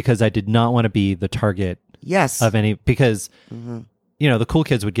Yes. because I did not want to be the target Yes. of any, because, you know, the cool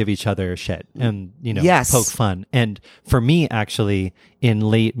kids would give each other shit and, you know, Yes. poke fun. And for me, actually, in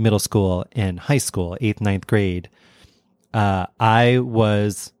late middle school and high school, 8th, 9th grade, I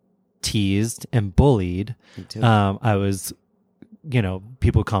was teased and bullied. Me too. I was, you know,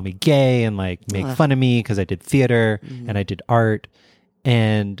 people would call me gay and like make fun of me because I did theater and I did art.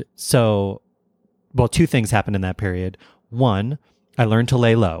 And so, well, two things happened in that period. One, I learned to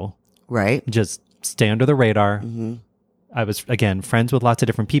lay low, Right. just stay under the radar. I was, again, friends with lots of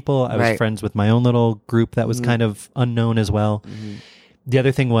different people. I was Right. friends with my own little group that was kind of unknown as well. The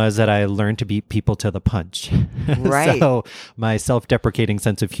other thing was that I learned to beat people to the punch. Right. So my self-deprecating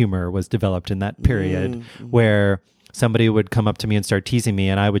sense of humor was developed in that period where somebody would come up to me and start teasing me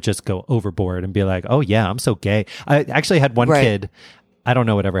and I would just go overboard and be like, oh yeah, I'm so gay. I actually had one Right. kid, I don't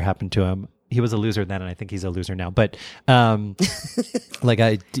know whatever happened to him. He was a loser then and I think he's a loser now. But like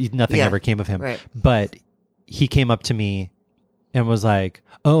nothing Yeah. ever came of him. Right. But he came up to me and was like,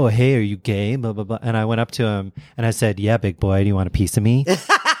 oh, hey, are you gay? Blah, blah, blah. And I went up to him and I said, yeah, big boy, do you want a piece of me?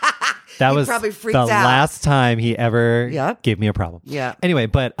 That He was probably the freaked out. last time he ever Yeah. gave me a problem. Yeah. Anyway,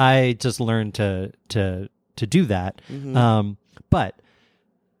 but I just learned to do that. But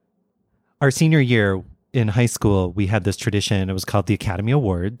our senior year in high school, we had this tradition. It was called the Academy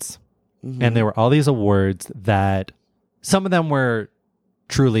Awards. And there were all these awards that some of them were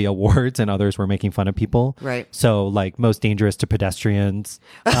truly awards and others were making fun of people. Right. So like most dangerous to pedestrians,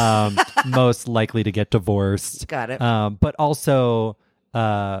 most likely to get divorced. Got it. But also,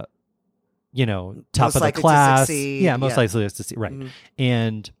 top Most of the likely to class. succeed. Yeah, most likely to succeed. Right.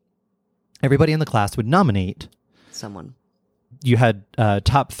 And everybody in the class would nominate. Someone. You had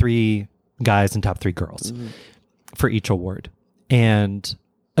top 3 guys and top 3 girls for each award. And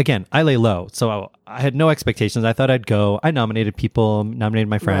again, I lay low. So I had no expectations. I thought I'd go. I nominated people, nominated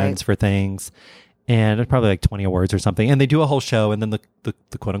my friends for things. And it's probably like 20 awards or something. And they do a whole show. And then the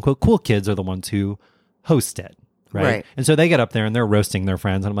quote unquote cool kids are the ones who host it. Right. And so they get up there and they're roasting their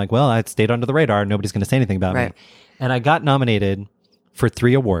friends. And I'm like, well, I stayed under the radar. Nobody's going to say anything about me. And I got nominated for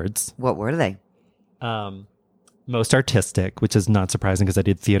 3 awards. What were they? Most artistic, which is not surprising because I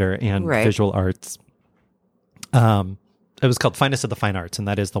did theater and visual arts. It was called Finest of the Fine Arts, and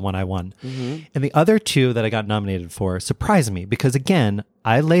that is the one I won. And the other 2 that I got nominated for surprised me because, again,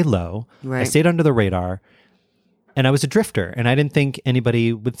 I lay low. I stayed under the radar, and I was a drifter, and I didn't think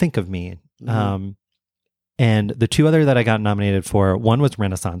anybody would think of me. And the 2 other that I got nominated for, one was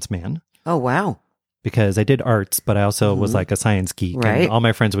Renaissance Man. Oh, wow. Because I did arts, but I also was like a science geek. And all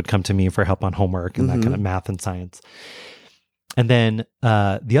my friends would come to me for help on homework and that kind of math and science. And then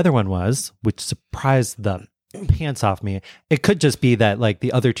the other one was, which surprised the pants off me. It could just be that like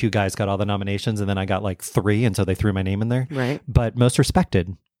the other 2 guys got all the nominations and then I got like 3. And so they threw my name in there. Right. But most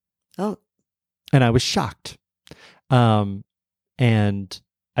respected. Oh. And I was shocked. And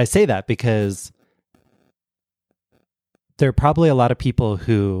I say that because there are probably a lot of people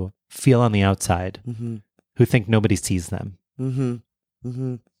who feel on the outside, who think nobody sees them. And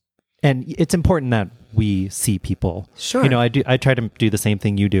it's important that we see people. Sure. I try to do the same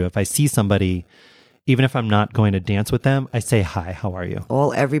thing you do. If I see somebody, even if I'm not going to dance with them, I say, hi, how are you?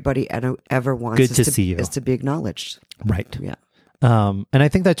 All everybody ever wants Good to see you. Is to be acknowledged. Right. Yeah. And I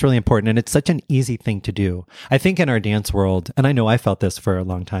think that's really important. And it's such an easy thing to do. I think in our dance world, and I know I felt this for a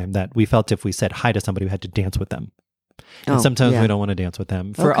long time, that we felt if we said hi to somebody, we had to dance with them. And sometimes we don't want to dance with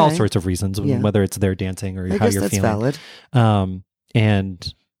them for all sorts of reasons, whether it's their dancing or how you're feeling. Valid.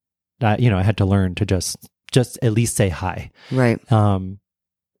 And I had to learn to just at least say hi. Right.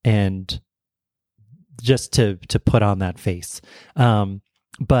 And just to put on that face.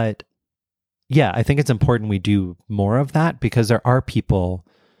 But yeah, I think it's important we do more of that because there are people,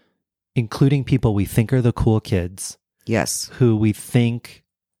 including people we think are the cool kids. Yes. Who we think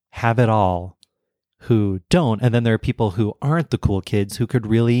have it all, who don't. And then there are people who aren't the cool kids who could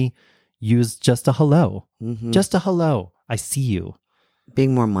really use just a hello. Just a hello. I see you.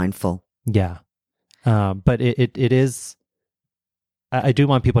 Being more mindful. Yeah. But it is, I do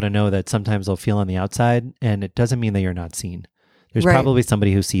want people to know that sometimes they'll feel on the outside and it doesn't mean that you're not seen. There's probably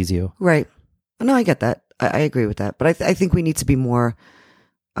somebody who sees you. Right. No, I get that. I agree with that. But I think we need to be more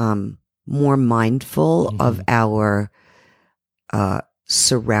mindful of our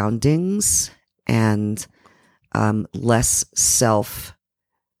surroundings and less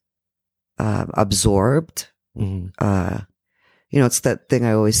absorbed. It's that thing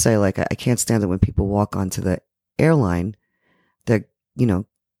I always say, like, I can't stand it when people walk onto the airline. They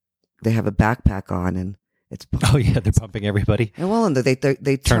have a backpack on and it's they're pumping everybody. And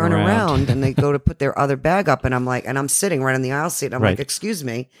they turn around and they go to put their other bag up, and I'm like, and I'm sitting right in the aisle seat. And I'm like, excuse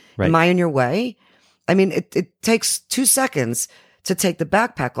me, am I in your way? I mean, it takes 2 seconds to take the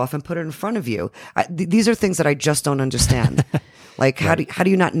backpack off and put it in front of you. These are things that I just don't understand. Like, how do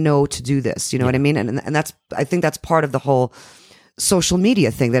you not know to do this? You know what I mean? And that's, I think that's part of the whole social media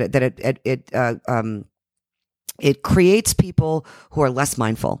thing, that it creates people who are less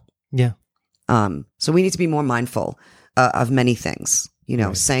mindful. Yeah. So we need to be more mindful of many things,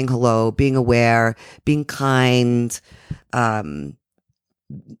 saying hello, being aware, being kind, not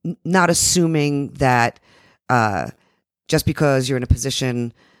assuming that just because you're in a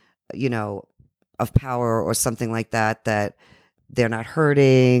position, of power or something like that, that they're not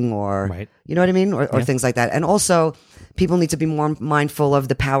hurting or, you know what I mean? Or things like that. And also people need to be more mindful of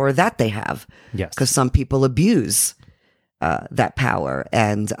the power that they have. Yes. Because some people abuse that power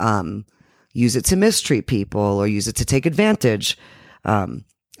and use it to mistreat people or use it to take advantage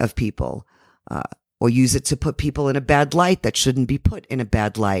of people or use it to put people in a bad light that shouldn't be put in a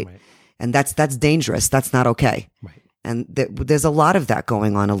bad light. Right. And that's dangerous. That's not okay. Right. And there's a lot of that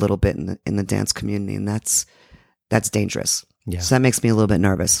going on a little bit in the dance community, and that's dangerous. Yeah. So that makes me a little bit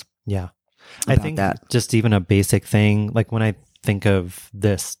nervous. Yeah. I think that just even a basic thing, like when I think of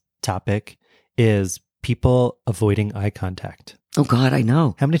this topic, is people avoiding eye contact. Oh God, I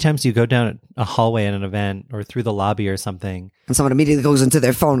know. How many times do you go down a hallway at an event or through the lobby or something? And someone immediately goes into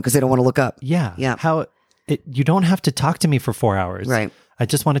their phone because they don't want to look up. Yeah. Yeah. You don't have to talk to me for 4 hours. Right. I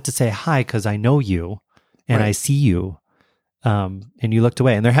just wanted to say hi because I know you and I see you. And you looked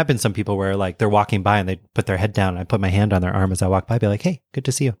away. And there have been some people where like they're walking by and they put their head down and I put my hand on their arm as I walk by, be like, hey, good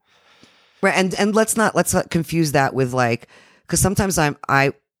to see you. Right. And let's not confuse that with like, because sometimes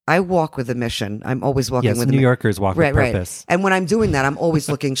I walk with a mission. I'm always walking with a New Yorkers walk with purpose. And when I'm doing that, I'm always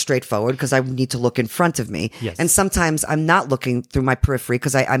looking straight forward because I need to look in front of me. Yes. And sometimes I'm not looking through my periphery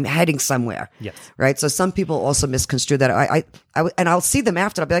because I'm heading somewhere. Yes. Right. So some people also misconstrue that. And I'll see them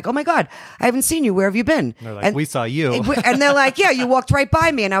after. I'll be like, oh my God, I haven't seen you. Where have you been? And they're like, we saw you. And they're like, yeah, you walked right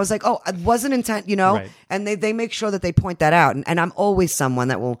by me. And I was like, oh, it wasn't intent, Right. And they make sure that they point that out. And I'm always someone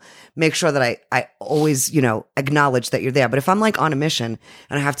that will make sure that I always, acknowledge that you're there. But if I'm like on a mission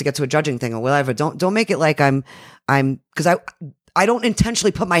and I have to get to a judging thing or whatever, don't make it like I'm because I don't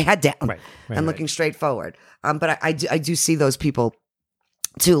intentionally put my head down and looking straight forward. But I do see those people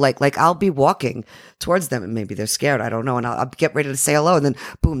too. Like I'll be walking towards them and maybe they're scared. I don't know. And I'll get ready to say hello. And then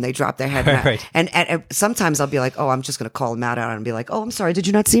boom, they drop their head. Right. And sometimes I'll be like, oh, I'm just going to call them out and be like, oh, I'm sorry. Did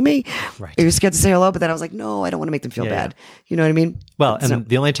you not see me? Right. Are you scared to say hello? But then I was like, no, I don't want to make them feel bad. You know what I mean? Well, and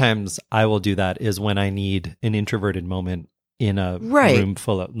the only times I will do that is when I need an introverted moment in a room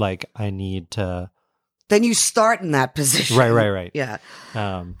full of like, I need to. Then you start in that position. Right. Yeah.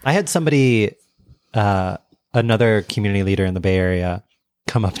 I had somebody, another community leader in the Bay Area,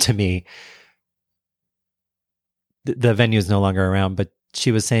 come up to me. The venue is no longer around, but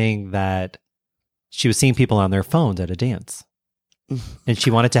she was saying that she was seeing people on their phones at a dance, and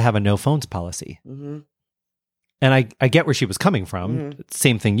she wanted to have a no phones policy. Mm-hmm. And I get where she was coming from. Mm-hmm.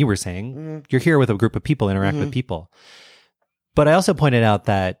 Same thing you were saying. Mm-hmm. You're here with a group of people, interact with people. But I also pointed out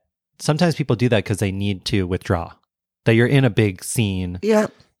that sometimes people do that because they need to withdraw. That you're in a big scene. Yeah.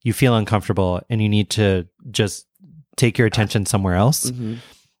 You feel uncomfortable and you need to just take your attention somewhere else. Mm-hmm.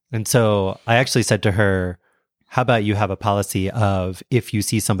 And so I actually said to her, how about you have a policy of if you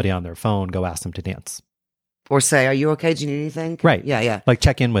see somebody on their phone, go ask them to dance. Or say, are you okay? Do you need anything? Right. Yeah. Like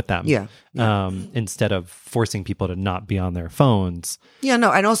check in with them. Yeah. Instead of forcing people to not be on their phones. Yeah,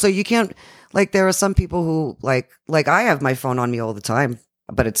 no. And also you can't, like there are some people who like I have my phone on me all the time,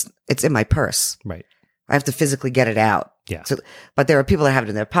 but it's in my purse. Right. I have to physically get it out. Yeah. So, but there are people that have it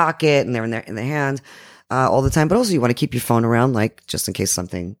in their pocket and they're in their hand all the time. But also you want to keep your phone around, like just in case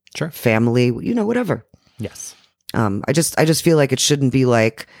something, family, whatever. Yes. I just feel like it shouldn't be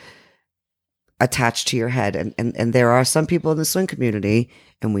like attached to your head. And there are some people in the swing community,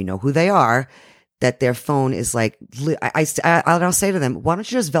 and we know who they are, that their phone is like, I'll say to them, why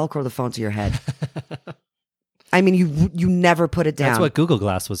don't you just Velcro the phone to your head? I mean, you never put it down. That's what Google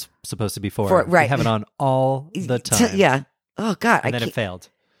Glass was supposed to be for. Right. You have it on all the time. Yeah. Oh God. And then it failed.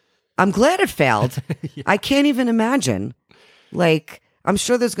 I'm glad it failed. Yeah. I can't even imagine. Like, I'm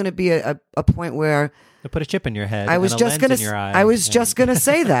sure there's going to be a point where they put a chip in your head. I was just going to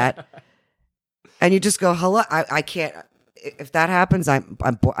say that, and you just go, hello. I can't. If that happens, I'm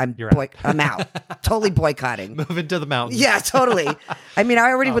out. Totally boycotting. Moving to the mountains. Yeah, totally. I mean, I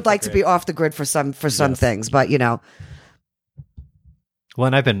already would like to be off the grid for some things, but Well,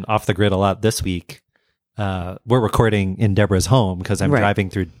 and I've been off the grid a lot this week. We're recording in Deborah's home because I'm driving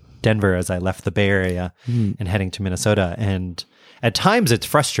through Denver as I left the Bay Area and heading to Minnesota. And at times it's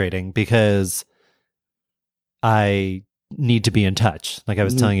frustrating because I need to be in touch. Like I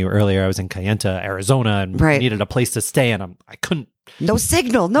was telling you earlier, I was in Kayenta, Arizona, and needed a place to stay, and I couldn't. No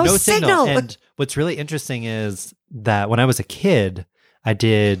signal. And what's really interesting is that when I was a kid, I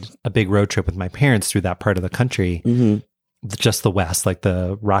did a big road trip with my parents through that part of the country, just the West, like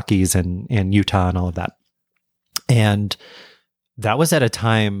the Rockies and Utah and all of that. And that was at a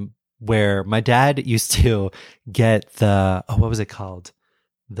time where my dad used to get what was it called?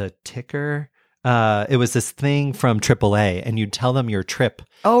 The ticker. It was this thing from AAA, and you'd tell them your trip.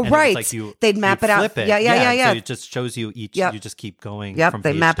 Oh, right. Like they'd map it out. Yeah. So it just shows you each. Yep. You just keep going. Yep.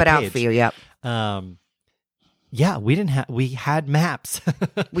 They map it out for you. Yep. Yeah, we had maps.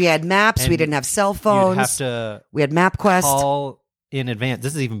 We had maps. We didn't have cell phones. We had MapQuest. Call in advance.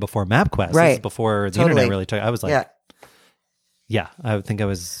 This is even before MapQuest. Right. This is before the internet really took. I was like, yeah, I would think I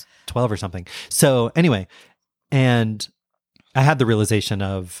was 12 or something. So anyway, and I had the realization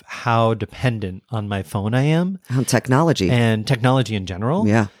of how dependent on my phone I am. On technology. And technology in general.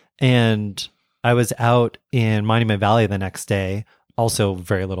 Yeah. And I was out in Monument Valley the next day, also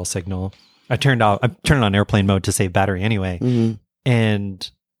very little signal. I turned it on airplane mode to save battery anyway. Mm-hmm.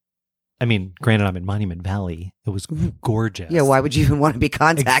 And I mean, granted, I'm in Monument Valley. It was gorgeous. Yeah, why would you even want to be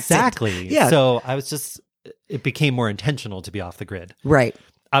contacted? Exactly. Yeah. So I was just, it became more intentional to be off the grid. Right.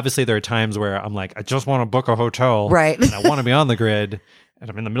 Obviously, there are times where I'm like, I just want to book a hotel. Right. And I want to be on the grid. And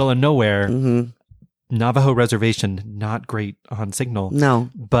I'm in the middle of nowhere. Mm-hmm. Navajo reservation, not great on signal. No.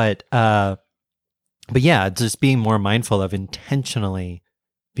 But yeah, just being more mindful of intentionally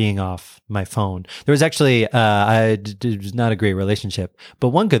being off my phone. There was actually, it was not a great relationship, but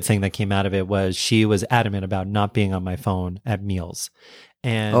one good thing that came out of it was she was adamant about not being on my phone at meals.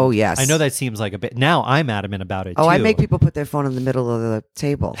 And oh, yes. I know that seems like a bit, now I'm adamant about it too. I make people put their phone in the middle of the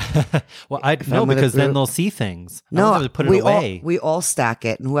table. Well, no, because then they'll see things. No, put it away. We all stack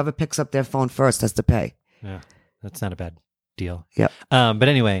it, and whoever picks up their phone first has to pay. Yeah, that's not a bad deal. Yeah. But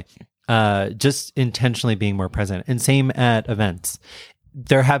anyway, just intentionally being more present, and same at events.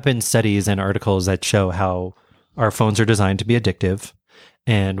 There have been studies and articles that show how our phones are designed to be addictive,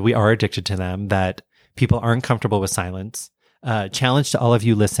 and we are addicted to them, that people aren't comfortable with silence. Challenge to all of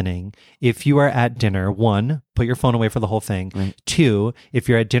you listening. If you are at dinner, 1, put your phone away for the whole thing. Right. 2, if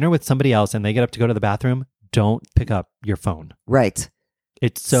you're at dinner with somebody else and they get up to go to the bathroom, don't pick up your phone. Right.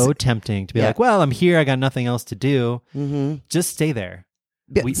 It's so tempting to be like, well, I'm here. I got nothing else to do. Mm-hmm. Just stay there.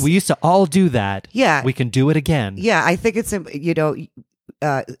 Yes. We used to all do that. Yeah. We can do it again. Yeah, I think it's,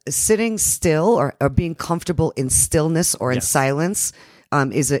 sitting still or being comfortable in stillness or in Yes. silence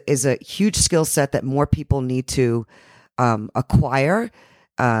is a huge skill set that more people need to acquire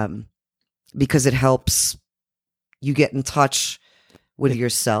because it helps you get in touch with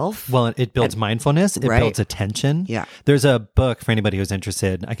yourself. Well, it builds mindfulness. It Right. builds attention. Yeah. There's a book for anybody who's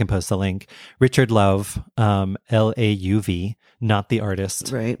interested. I can post the link. Richard Louv, Lauv, not the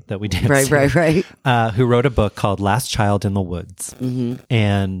artist Right. that we did. Right. Who wrote a book called Last Child in the Woods. Mm-hmm.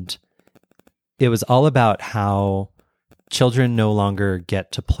 And it was all about how children no longer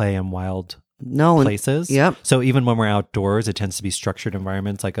get to play in wild places. Yep. So even when we're outdoors, it tends to be structured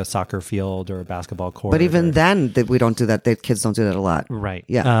environments like a soccer field or a basketball court. But even then, we don't do that. The kids don't do that a lot. Right.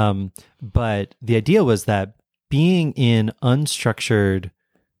 Yeah. But the idea was that being in unstructured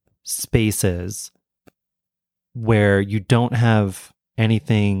spaces where you don't have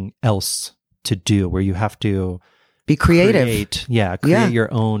anything else to do, where you have to Be creative. create Yeah.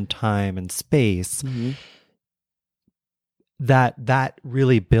 your own time and space, Mm-hmm. that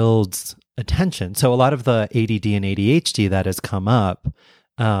really builds attention. So a lot of the ADD and ADHD that has come up,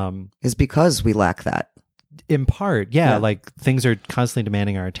 Is because we lack that. in part, like things are constantly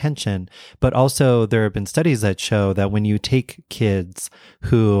demanding our attention, but also there have been studies that show that when you take kids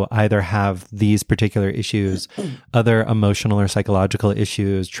who either have these particular issues, other emotional or psychological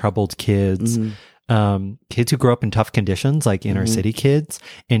issues, troubled kids, kids who grow up in tough conditions, like inner city kids,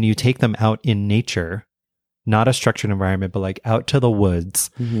 and you take them out in nature, not a structured environment, but like out to the woods,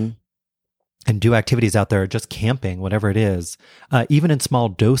 and do activities out there, just camping, whatever it is, even in small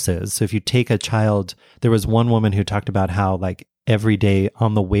doses. So if you take a child, there was one woman who talked about how like every day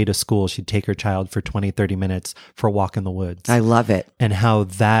on the way to school, she'd take her child for 20, 30 minutes for a walk in the woods. I love it. And how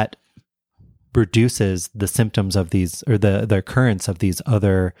that reduces the symptoms of these, or the occurrence of these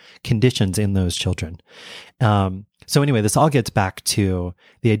other conditions in those children. So anyway, this all gets back to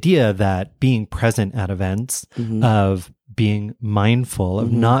the idea that being present at events, of being mindful,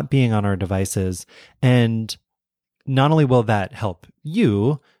 of not being on our devices, and not only will that help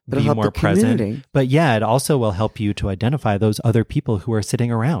you But it'll be help more the present, community. but it also will help you to identify those other people who are sitting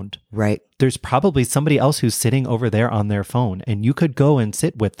around. Right. There's probably somebody else who's sitting over there on their phone, and you could go and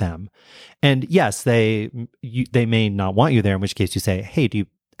sit with them. And yes, they may not want you there, in which case you say, "Hey,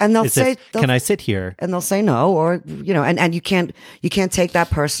 And they'll say, can I sit here?" and they'll say no, or and you can't take that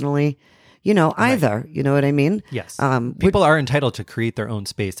personally, either. You know what I mean? Yes. People are entitled to create their own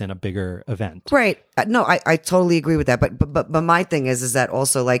space in a bigger event. Right. No, I totally agree with that. But my thing is that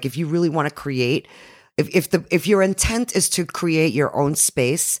also, like, if you really want to create, if your intent is to create your own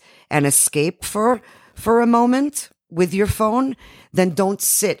space and escape for a moment with your phone, then don't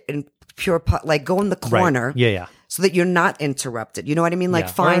sit in like go in the corner. Right. Yeah. So that you're not interrupted. You know what I mean? Like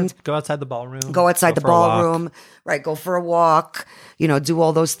Or go outside the ballroom. Go outside the for a walk. ballroom, right? Go for a walk, do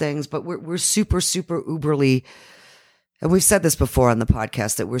all those things. But we're super, super uberly, and we've said this before on the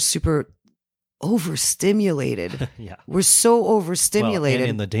podcast, that we're super overstimulated. Yeah. We're so Well, overstimulated. and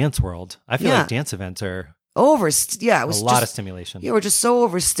in the dance world, I feel like dance events are it was a lot of just, stimulation. yeah, we're just so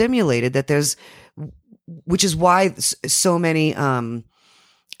overstimulated that which is why so many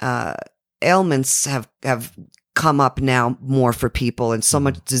ailments have come up now more for people, and so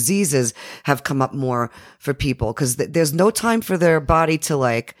much diseases have come up more for people, because there's no time for their body to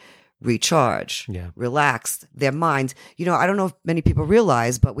like recharge, relax their mind. I don't know if many people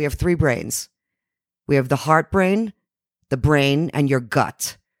realize, but we have 3 brains. We have the heart brain, the brain, and your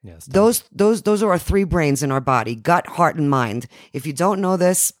gut. Yes. Those are our three brains in our body: gut, heart, and mind. If you don't know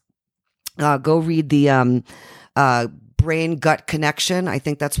this, go read the brain gut connection. I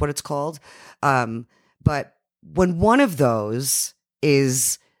think that's what it's called. But when one of those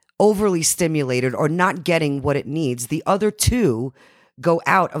is overly stimulated or not getting what it needs, the other two go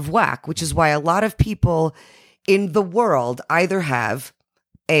out of whack, which is why a lot of people in the world either have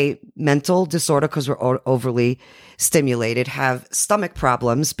a mental disorder because we're overly stimulated, have stomach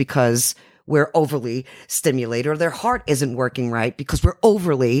problems because we're overly stimulated, or their heart isn't working right because we're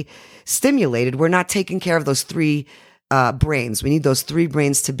overly stimulated. We're not taking care of those three brains. We need those three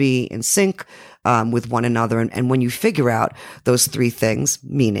brains to be in sync with one another. And when you figure out those three things,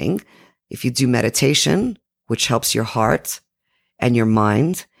 meaning if you do meditation, which helps your heart and your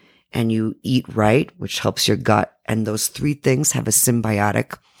mind, and you eat right, which helps your gut, and those three things have a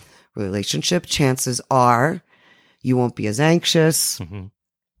symbiotic relationship, chances are you won't be as anxious.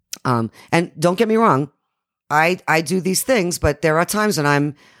 Mm-hmm. And don't get me wrong, I do these things, but there are times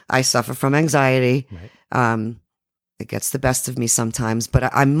when I suffer from anxiety. Right. It gets the best of me sometimes, but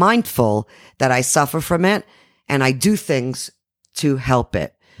I'm mindful that I suffer from it, and I do things to help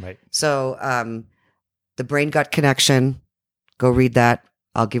it. Right. So, the brain gut connection, go read that.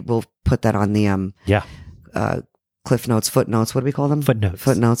 We'll put that on the Cliff Notes, footnotes. What do we call them?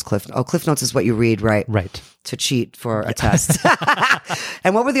 Footnotes. Cliff Notes is what you read, right? Right. To cheat for a test.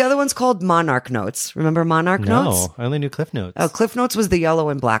 And what were the other ones called? Monarch Notes. Remember Monarch Notes? No, I only knew Cliff Notes. Oh, Cliff Notes was the yellow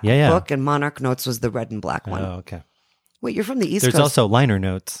and black book, and Monarch Notes was the red and black one. Oh, okay. Wait, you're from the East There's Coast. also liner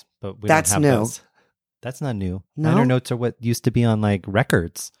notes, but we That's don't have new. those. That's not new. No? Liner notes are what used to be on like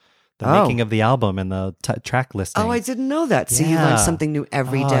records, the making of the album and the track listing. Oh, I didn't know that. See, you learn something new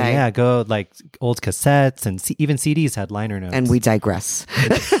every day. Yeah, go like old cassettes and even CDs had liner notes. And we digress.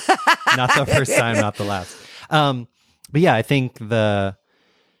 Not the first time, not the last. But yeah, I think the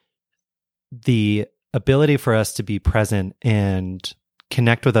ability for us to be present and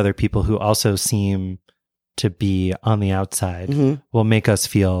connect with other people who also seem to be on the outside will make us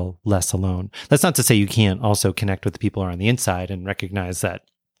feel less alone. That's not to say you can't also connect with the people who are on the inside and recognize that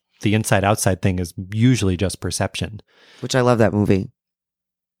the inside-outside thing is usually just perception. Which I love that movie.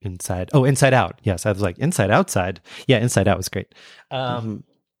 Inside Out. Yes, I was like, Inside Outside. Yeah, Inside Out was great. But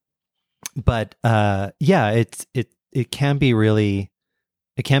yeah, it can be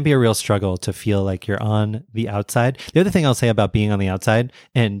a real struggle to feel like you're on the outside. The other thing I'll say about being on the outside,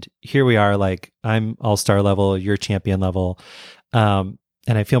 and here we are, like I'm all-star level, you're champion level.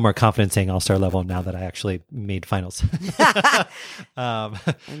 And I feel more confident saying all-star level now that I actually made finals. For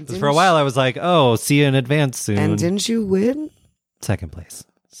a while I was like, oh, see you in advance soon. And didn't you win? Second place.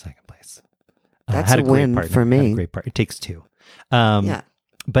 That's I had a win partner. for me. Had a great partner. It takes two. Yeah.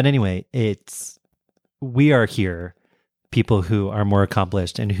 But anyway, we are here, people who are more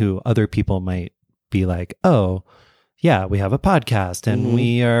accomplished and who other people might be like, oh, yeah, we have a podcast and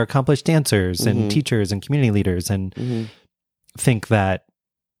we are accomplished dancers and teachers and community leaders and think that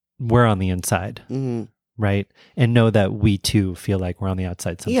we're on the inside, right? And know that we too feel like we're on the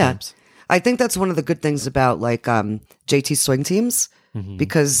outside sometimes. Yeah. I think that's one of the good things about like JT swing teams,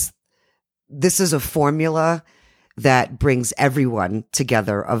 because this is a formula that brings everyone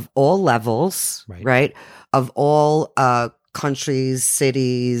together of all levels, right? Of all countries,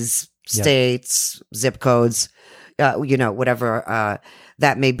 cities, states, zip codes, whatever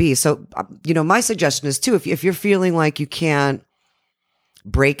that may be. So, my suggestion is too, if you're feeling like you can't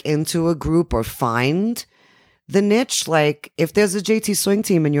break into a group or find the niche, like if there's a JT swing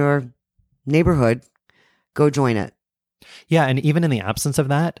team in your neighborhood, go join it. Yeah. And even in the absence of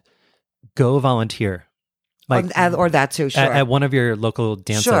that, go volunteer. Like, or that too, sure. At one of your local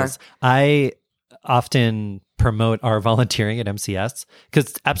dances. Sure. I often promote our volunteering at MCS because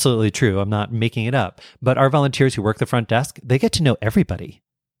it's absolutely true. I'm not making it up. But our volunteers who work the front desk, they get to know everybody.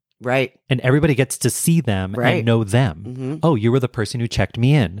 Right. And everybody gets to see them and know them. Oh, you were the person who checked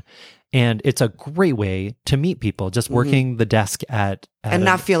me in. And it's a great way to meet people, just working the desk at and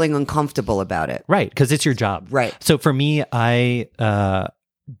not feeling uncomfortable about it. Right. Because it's your job. Right. So for me, I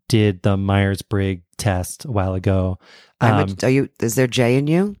did the Myers-Briggs test a while ago. Is there J in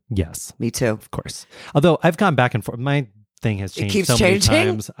you? Yes. Me too. Of course. Although I've gone back and forth. My thing has changed keeps so changing? many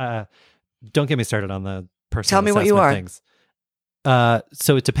times. Don't get me started on the personal Tell me what you are. things.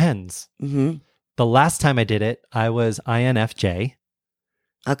 So it depends. The last time I did it, I was INFJ.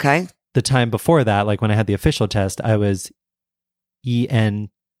 Okay. The time before that, like when I had the official test, I was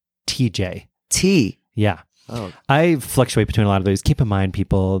ENTJ. T. Yeah. Oh. I fluctuate between a lot of those. Keep in mind,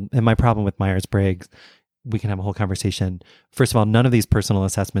 people, and my problem with Myers-Briggs, we can have a whole conversation. First of all, none of these personal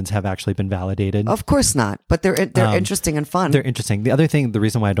assessments have actually been validated. Of course not, but they're interesting and fun. They're interesting. The other thing, the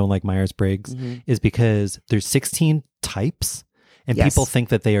reason why I don't like Myers-Briggs is because there's 16 types, and people think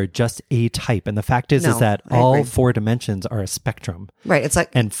that they are just a type. And the fact is that all agree. 4 dimensions are a spectrum. Right. It's like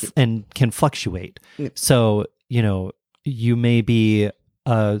and can fluctuate. So, you may be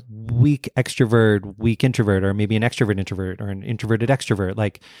a weak extrovert, weak introvert, or maybe an extrovert introvert, or an introverted extrovert.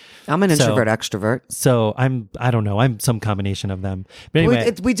 Like, I'm an introvert extrovert. So I don't know. I'm some combination of them. But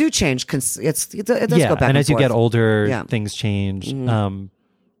anyway, we do change. It does go back and as forth. you get older, things change.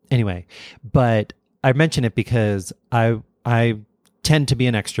 Anyway, but I mention it because I tend to be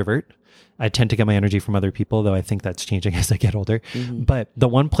an extrovert. I tend to get my energy from other people, though I think that's changing as I get older. But the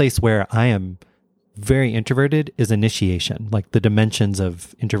one place where I am very introverted is initiation, like the dimensions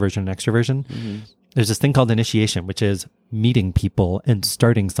of introversion and extroversion. There's this thing called initiation, which is meeting people and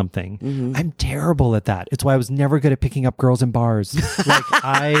starting something. I'm terrible at that. It's why I was never good at picking up girls in bars. Like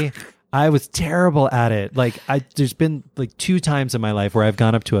I was terrible at it. Like there's been like 2 times in my life where I've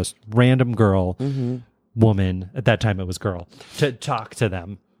gone up to a random girl, woman, at that time it was girl, to talk to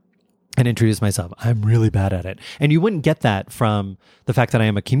them and introduce myself. I'm really bad at it. And you wouldn't get that from the fact that I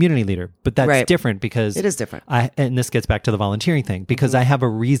am a community leader, but that's different because it is different. And this gets back to the volunteering thing, because I have a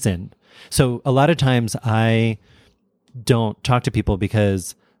reason. So a lot of times I don't talk to people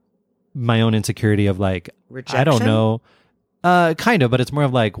because my own insecurity of like, rejection? I don't know, kind of, but it's more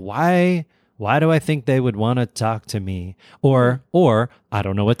of like, why do I think they would want to talk to me? Or I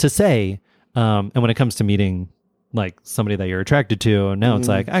don't know what to say. And when it comes to meeting like somebody that you're attracted to, now it's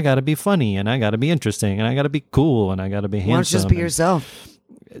like, I gotta be funny and I gotta be interesting and I gotta be cool and I gotta be handsome. Why don't you just be yourself?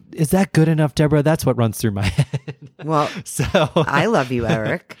 Is that good enough, Deborah? That's what runs through my head. Well, so I love you,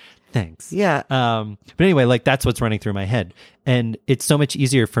 Eric. Thanks. Yeah. But anyway, like that's what's running through my head. And it's so much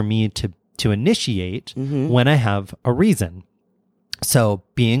easier for me to initiate when I have a reason. So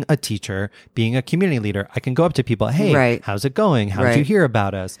being a teacher, being a community leader, I can go up to people, hey, how's it going? How did you hear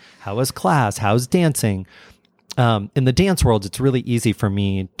about us? How was class? How's dancing? In the dance world, it's really easy for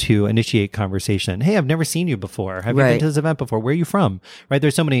me to initiate conversation. Hey, I've never seen you before. Have you been to this event before? Where are you from? Right?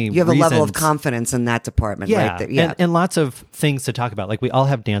 There's so many You have reasons. a level of confidence in that department, right? There. Yeah. And lots of things to talk about. Like we all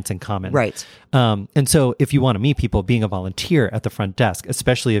have dance in common. Right. And so if you want to meet people, being a volunteer at the front desk,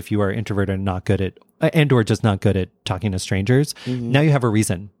 especially if you are introverted and not good at, and or just not good at talking to strangers, now you have a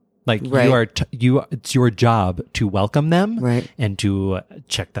reason. Like it's your job to welcome them and to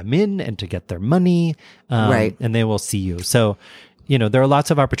check them in and to get their money, and they will see you. So, there are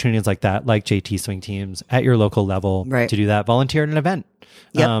lots of opportunities like that, like JT Swing Teams at your local level to do that. Volunteer at an event.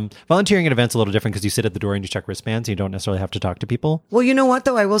 Volunteering at events a little different because you sit at the door and you check wristbands. And you don't necessarily have to talk to people. Well, you know what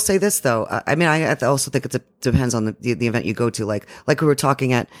though? I will say this though. I mean, I also think it depends on the event you go to. Like we were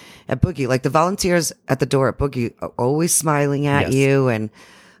talking at Boogie, like the volunteers at the door at Boogie are always smiling at you and.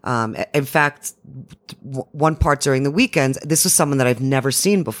 In fact, one part during the weekends, this was someone that I've never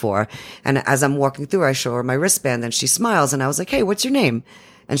seen before. And as I'm walking through, I show her my wristband and she smiles and I was like, hey, what's your name?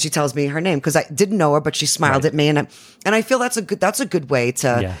 And she tells me her name because I didn't know her, but she smiled at me. And I feel that's a good way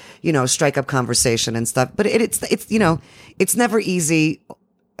to, strike up conversation and stuff. But it's never easy.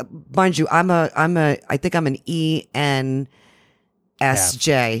 Mind you, I think I'm an ENSJ.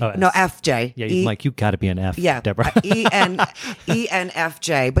 No, FJ. Yeah, you got to be an F, Deborah.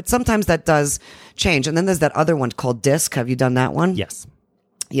 ENFJ. But sometimes that does change. And then there's that other one called DISC. Have you done that one? Yes.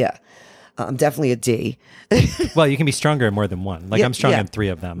 Yeah. I'm definitely a D. Well, you can be stronger in more than one. Like I'm strong in 3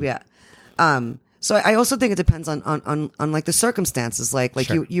 of them. Yeah. So I also think it depends on like the circumstances. Like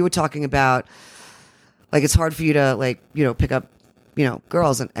you were talking about, like it's hard for you to pick up,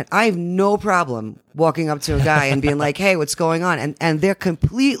 girls. And I have no problem walking up to a guy and being like, hey, what's going on? And they're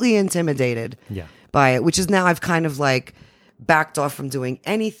completely intimidated by it, which is now I've kind of like backed off from doing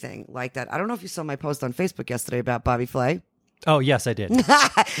anything like that. I don't know if you saw my post on Facebook yesterday about Bobby Flay. Oh, yes, I did.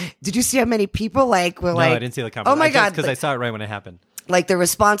 Did you see how many people No, I didn't see the comment. Oh my God. Because I saw it right when it happened. Like the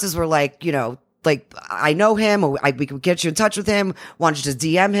responses were like, like I know him, or we could get you in touch with him. Why don't you just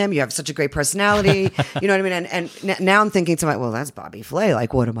DM him? You have such a great personality. You know what I mean? And now I'm thinking to myself, well, that's Bobby Flay.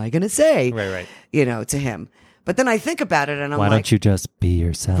 Like, what am I going to say? Right. To him. But then I think about it and I'm like, why don't you just be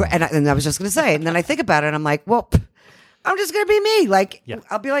yourself? And I was just going to say, and then I think about it and I'm like, well, I'm just going to be me. Like,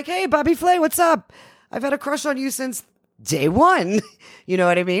 I'll be like, hey, Bobby Flay, what's up? I've had a crush on you since day one. You know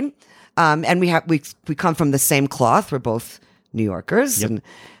what I mean? And we come from the same cloth. We're both New Yorkers and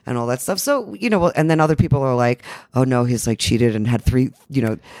all that stuff. So, and then other people are like, oh no, he's like cheated and had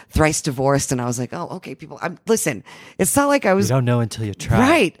thrice divorced. And I was like, oh, okay, people, listen, it's not like I was. You don't know until you try.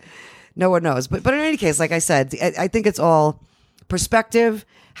 Right. No one knows. But in any case, like I said, I think it's all perspective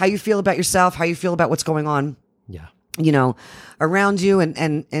how you feel about yourself, how you feel about what's going on, Yeah. around you.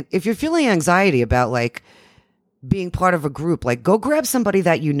 And if you're feeling anxiety about like being part of a group, like go grab somebody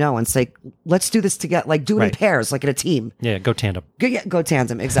that you know and say, let's do this together. Like do it in Right. pairs, like in a team. Yeah. Go tandem. Go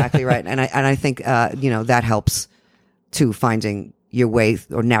tandem. Exactly right. And I think, that helps too, finding your way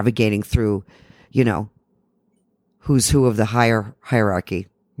or navigating through, who's who of the hierarchy.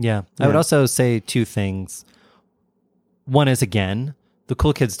 Yeah. I would also say two things. One is, again, the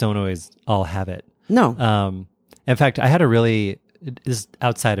cool kids don't always all have it. No. In fact, I had it is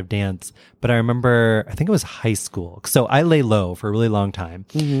outside of dance, but I remember, I think it was high school. So I lay low for a really long time,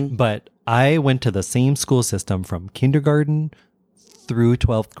 but I went to the same school system from kindergarten through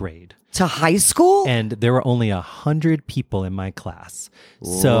 12th grade. To high school? And there were only 100 people in my class.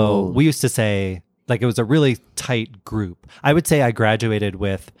 So we used to say, like, it was a really tight group. I would say I graduated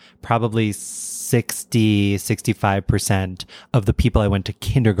with probably 65% of the people I went to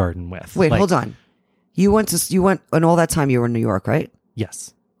kindergarten with. Wait, hold on. You went, and all that time you were in New York, right?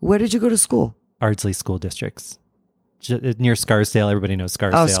 Yes. Where did you go to school? Ardsley School Districts. Near Scarsdale. Everybody knows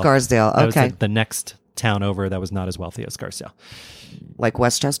Scarsdale. Oh, Scarsdale. That was Okay. the next town over that was not as wealthy as Scarsdale. Like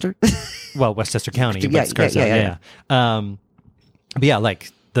Westchester? Well, Westchester County, Yeah, but Scarsdale. yeah. But yeah,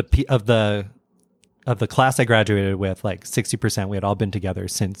 like of the class I graduated with, like 60%, we had all been together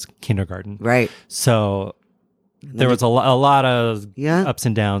since kindergarten. Right. So there was a lot of Yeah. ups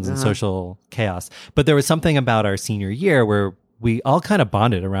and downs and social chaos. But there was something about our senior year where we all kind of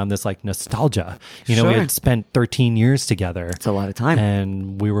bonded around this like nostalgia. We Sure. had spent 13 years together. It's a lot of time.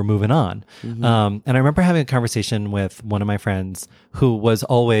 And we were moving on. And I remember having a conversation with one of my friends who was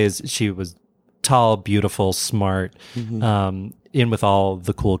she was tall, beautiful, smart, in with all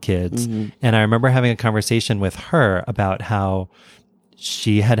the cool kids. And I remember having a conversation with her about how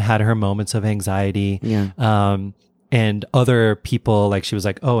she had her moments of anxiety. Yeah. And other people, like she was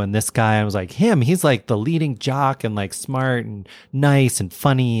like, oh, and this guy, I was like, he's like the leading jock and like smart and nice and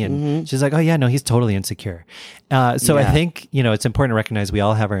funny. And she's like, oh yeah, no, he's totally insecure. So I think, it's important to recognize we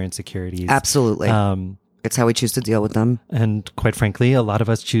all have our insecurities. Absolutely. It's how we choose to deal with them. And quite frankly, a lot of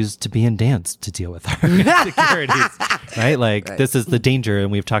us choose to be in dance to deal with our insecurities, right? Like this is the danger.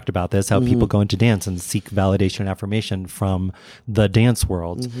 And we've talked about this, how people go into dance and seek validation and affirmation from the dance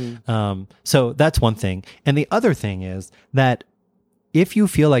world. So that's one thing. And the other thing is that if you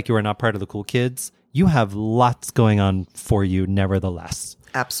feel like you are not part of the cool kids, you have lots going on for you nevertheless.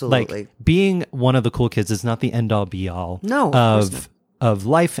 Absolutely. Like being one of the cool kids is not the end all be all No, of course not. of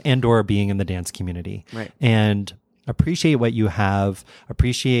life and or being in the dance community. Right. And appreciate what you have,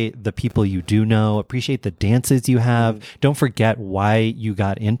 appreciate the people you do know, appreciate the dances you have. Don't forget why you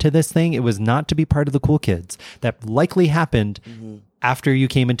got into this thing. It was not to be part of the cool kids. That likely happened after you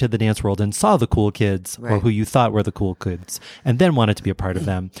came into the dance world and saw the cool kids or Right. who you thought were the cool kids and then wanted to be a part of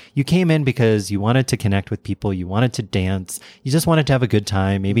them. You came in because you wanted to connect with people. You wanted to dance. You just wanted to have a good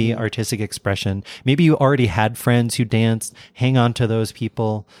time, maybe artistic expression. Maybe you already had friends who danced. Hang on to those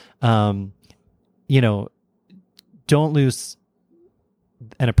people. Don't lose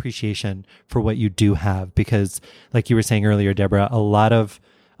an appreciation for what you do have because like you were saying earlier, Deborah,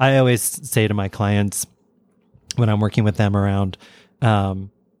 I always say to my clients when I'm working with them around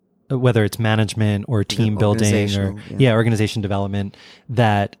whether it's management or team building or organization development,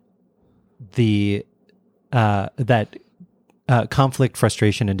 that conflict,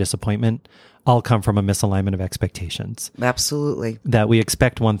 frustration, and disappointment all come from a misalignment of expectations. Absolutely. That we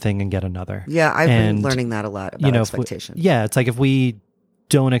expect one thing and get another. Yeah, I've been learning that a lot about expectation. It's like if we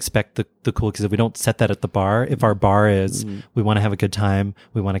don't expect the cool kids, if we don't set that at the bar, if our bar is we want to have a good time,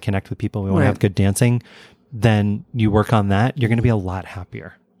 we want to connect with people, we want to have good dancing, then you work on that, you're going to be a lot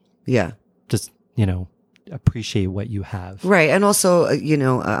happier. Yeah. Just, appreciate what you have. Right. And also,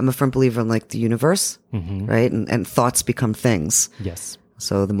 I'm a firm believer in like the universe, right? And thoughts become things. Yes.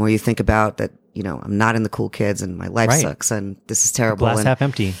 So the more you think about that, I'm not in the cool kids and my life sucks and this is terrible. Glass half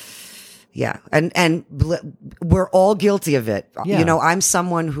empty. Yeah. And we're all guilty of it. Yeah. I'm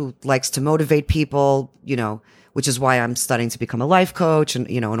someone who likes to motivate people, which is why I'm studying to become a life coach and,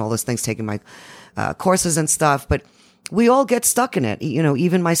 and all those things, taking my courses and stuff. But we all get stuck in it.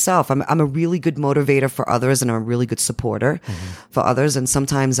 Even myself, I'm a really good motivator for others and I'm a really good supporter for others. And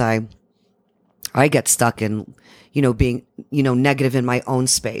sometimes I get stuck in, being, negative in my own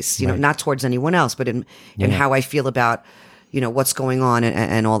space, not towards anyone else, but in how I feel about, what's going on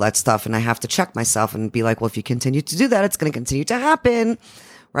and all that stuff. And I have to check myself and be like, well, if you continue to do that, it's going to continue to happen.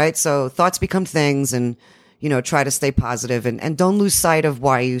 Right. So thoughts become things and, try to stay positive and don't lose sight of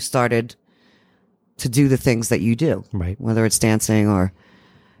why you started to do the things that you do. Right. Whether it's dancing or,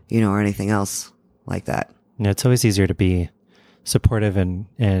 or anything else like that. Yeah, it's always easier to be supportive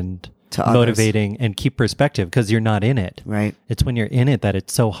and To others. motivating and keep perspective because you're not in it. Right. It's when you're in it that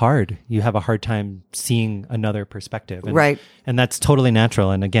it's so hard. You have a hard time seeing another perspective. And, Right. And that's totally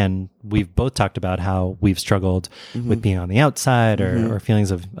natural. And again, we've both talked about how we've struggled with being on the outside or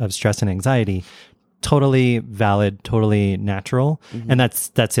feelings of stress and anxiety. Totally valid, totally natural. And that's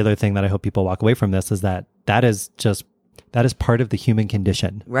the other thing that I hope people walk away from this is that is part of the human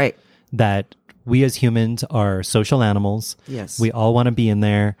condition. Right. That we as humans are social animals. Yes. We all want to be in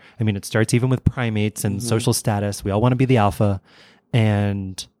there. I mean, it starts even with primates and social status. We all want to be the alpha.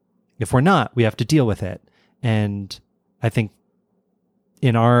 And if we're not, we have to deal with it. And I think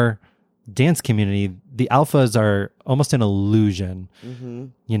in our dance community, the alphas are almost an illusion,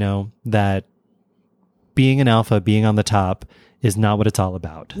 you know, that being an alpha, being on the top is not what it's all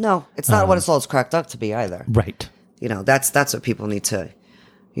about. No, it's not what it's all cracked up to be either. Right. You know, that's what people need to,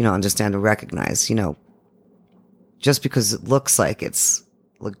 you know, understand and recognize. You know, just because it looks like it's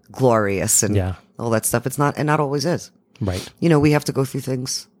glorious and all that stuff, it's not, and not always is. Right. You know, we have to go through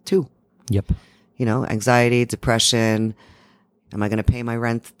things too. Yep. You know, anxiety, depression. Am I going to pay my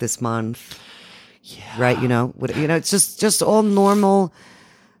rent this month? Yeah. Right. You know, it's just all normal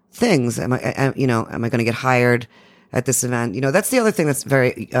things. Am I going to get hired at this event? You know, that's the other thing that's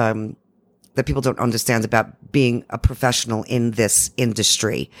very, that people don't understand about being a professional in this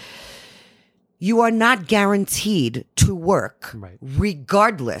industry. You are not guaranteed to work,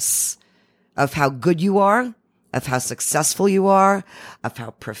 regardless of how good you are, of how successful you are, of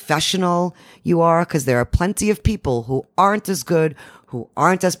how professional you are, because there are plenty of people who aren't as good, who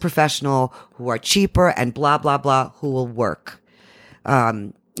aren't as professional, who are cheaper and blah, blah, blah, who will work.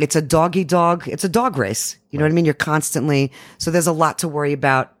 It's a dog race. You know what I mean? You're constantly, so there's a lot to worry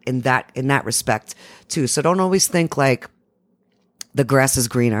about in that respect too. So don't always think like the grass is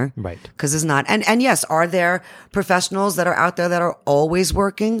greener. Right. Cause it's not. And yes, are there professionals that are out there that are always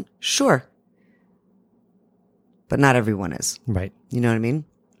working? Sure. But not everyone is. Right. You know what I mean?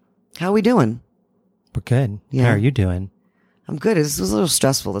 How are we doing? We're good. Yeah. How are you doing? I'm good. This was a little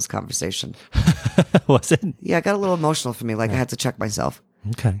stressful, this conversation. Was it? Yeah, it got a little emotional for me. Like I had to check myself.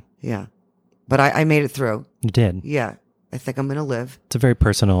 Okay. Yeah. But I made it through. You did. Yeah. I think I'm going to live. It's a very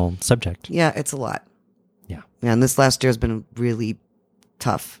personal subject. Yeah, it's a lot. Yeah. Yeah, and this last year has been really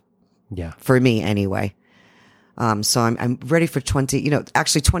tough. Yeah. For me anyway. So I'm ready for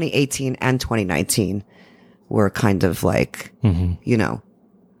 2018 and 2019 were kind of like, you know,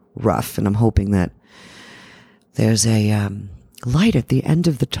 rough. And I'm hoping that there's a light at the end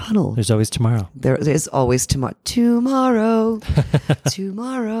of the tunnel. There's always tomorrow. There is always tomorrow.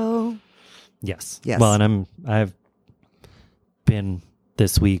 Tomorrow. Yes. Yes. Well, and I've been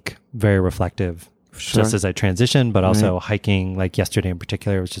this week very reflective, just as I transitioned, but also hiking. Like yesterday in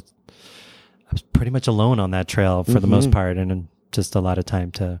particular, I was pretty much alone on that trail for the most part, and just a lot of time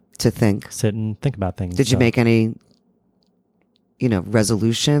to think, sit and think about things. Did you make any, you know,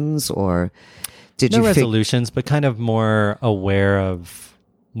 resolutions, or did you resolutions, but kind of more aware of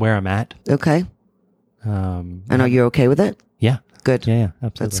where I'm at. Okay. And are you okay with it? Yeah. Good. Yeah,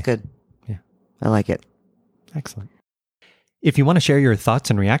 absolutely. That's good. Yeah. I like it. Excellent. If you want to share your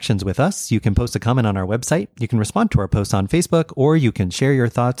thoughts and reactions with us, you can post a comment on our website, you can respond to our posts on Facebook, or you can share your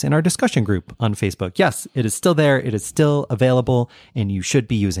thoughts in our discussion group on Facebook. Yes, it is still there, it is still available, and you should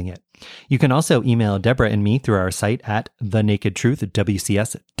be using it. You can also email Deborah and me through our site at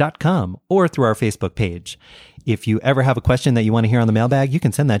thenakedtruthwcs.com or through our Facebook page. If you ever have a question that you want to hear on the mailbag, you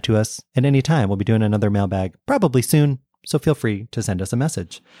can send that to us at any time. We'll be doing another mailbag probably soon, so feel free to send us a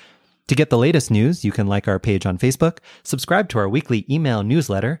message. To get the latest news, you can like our page on Facebook, subscribe to our weekly email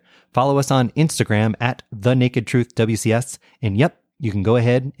newsletter, follow us on Instagram at thenakedtruthwcs, and yep, you can go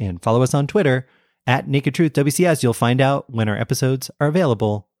ahead and follow us on Twitter at nakedtruthwcs. You'll find out when our episodes are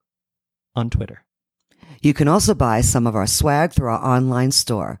available on Twitter. You can also buy some of our swag through our online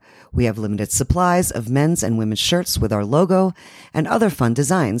store. We have limited supplies of men's and women's shirts with our logo and other fun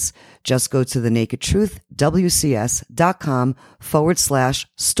designs. Just go to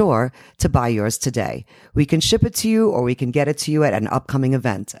thenakedtruthwcs.com/store to buy yours today. We can ship it to you or we can get it to you at an upcoming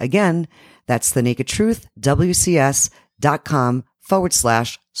event. Again, that's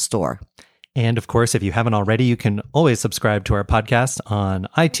thenakedtruthwcs.com/store. And of course, if you haven't already, you can always subscribe to our podcast on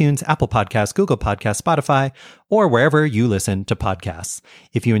iTunes, Apple Podcasts, Google Podcasts, Spotify, or wherever you listen to podcasts.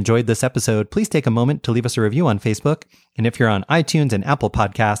 If you enjoyed this episode, please take a moment to leave us a review on Facebook. And if you're on iTunes and Apple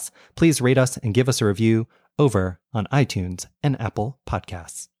Podcasts, please rate us and give us a review over on iTunes and Apple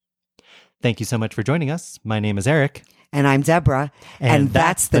Podcasts. Thank you so much for joining us. My name is Eric. And I'm Deborah. And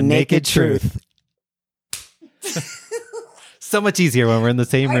that's the Naked Truth. So much easier when we're in the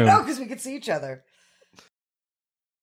same room. I know, because we can see each other.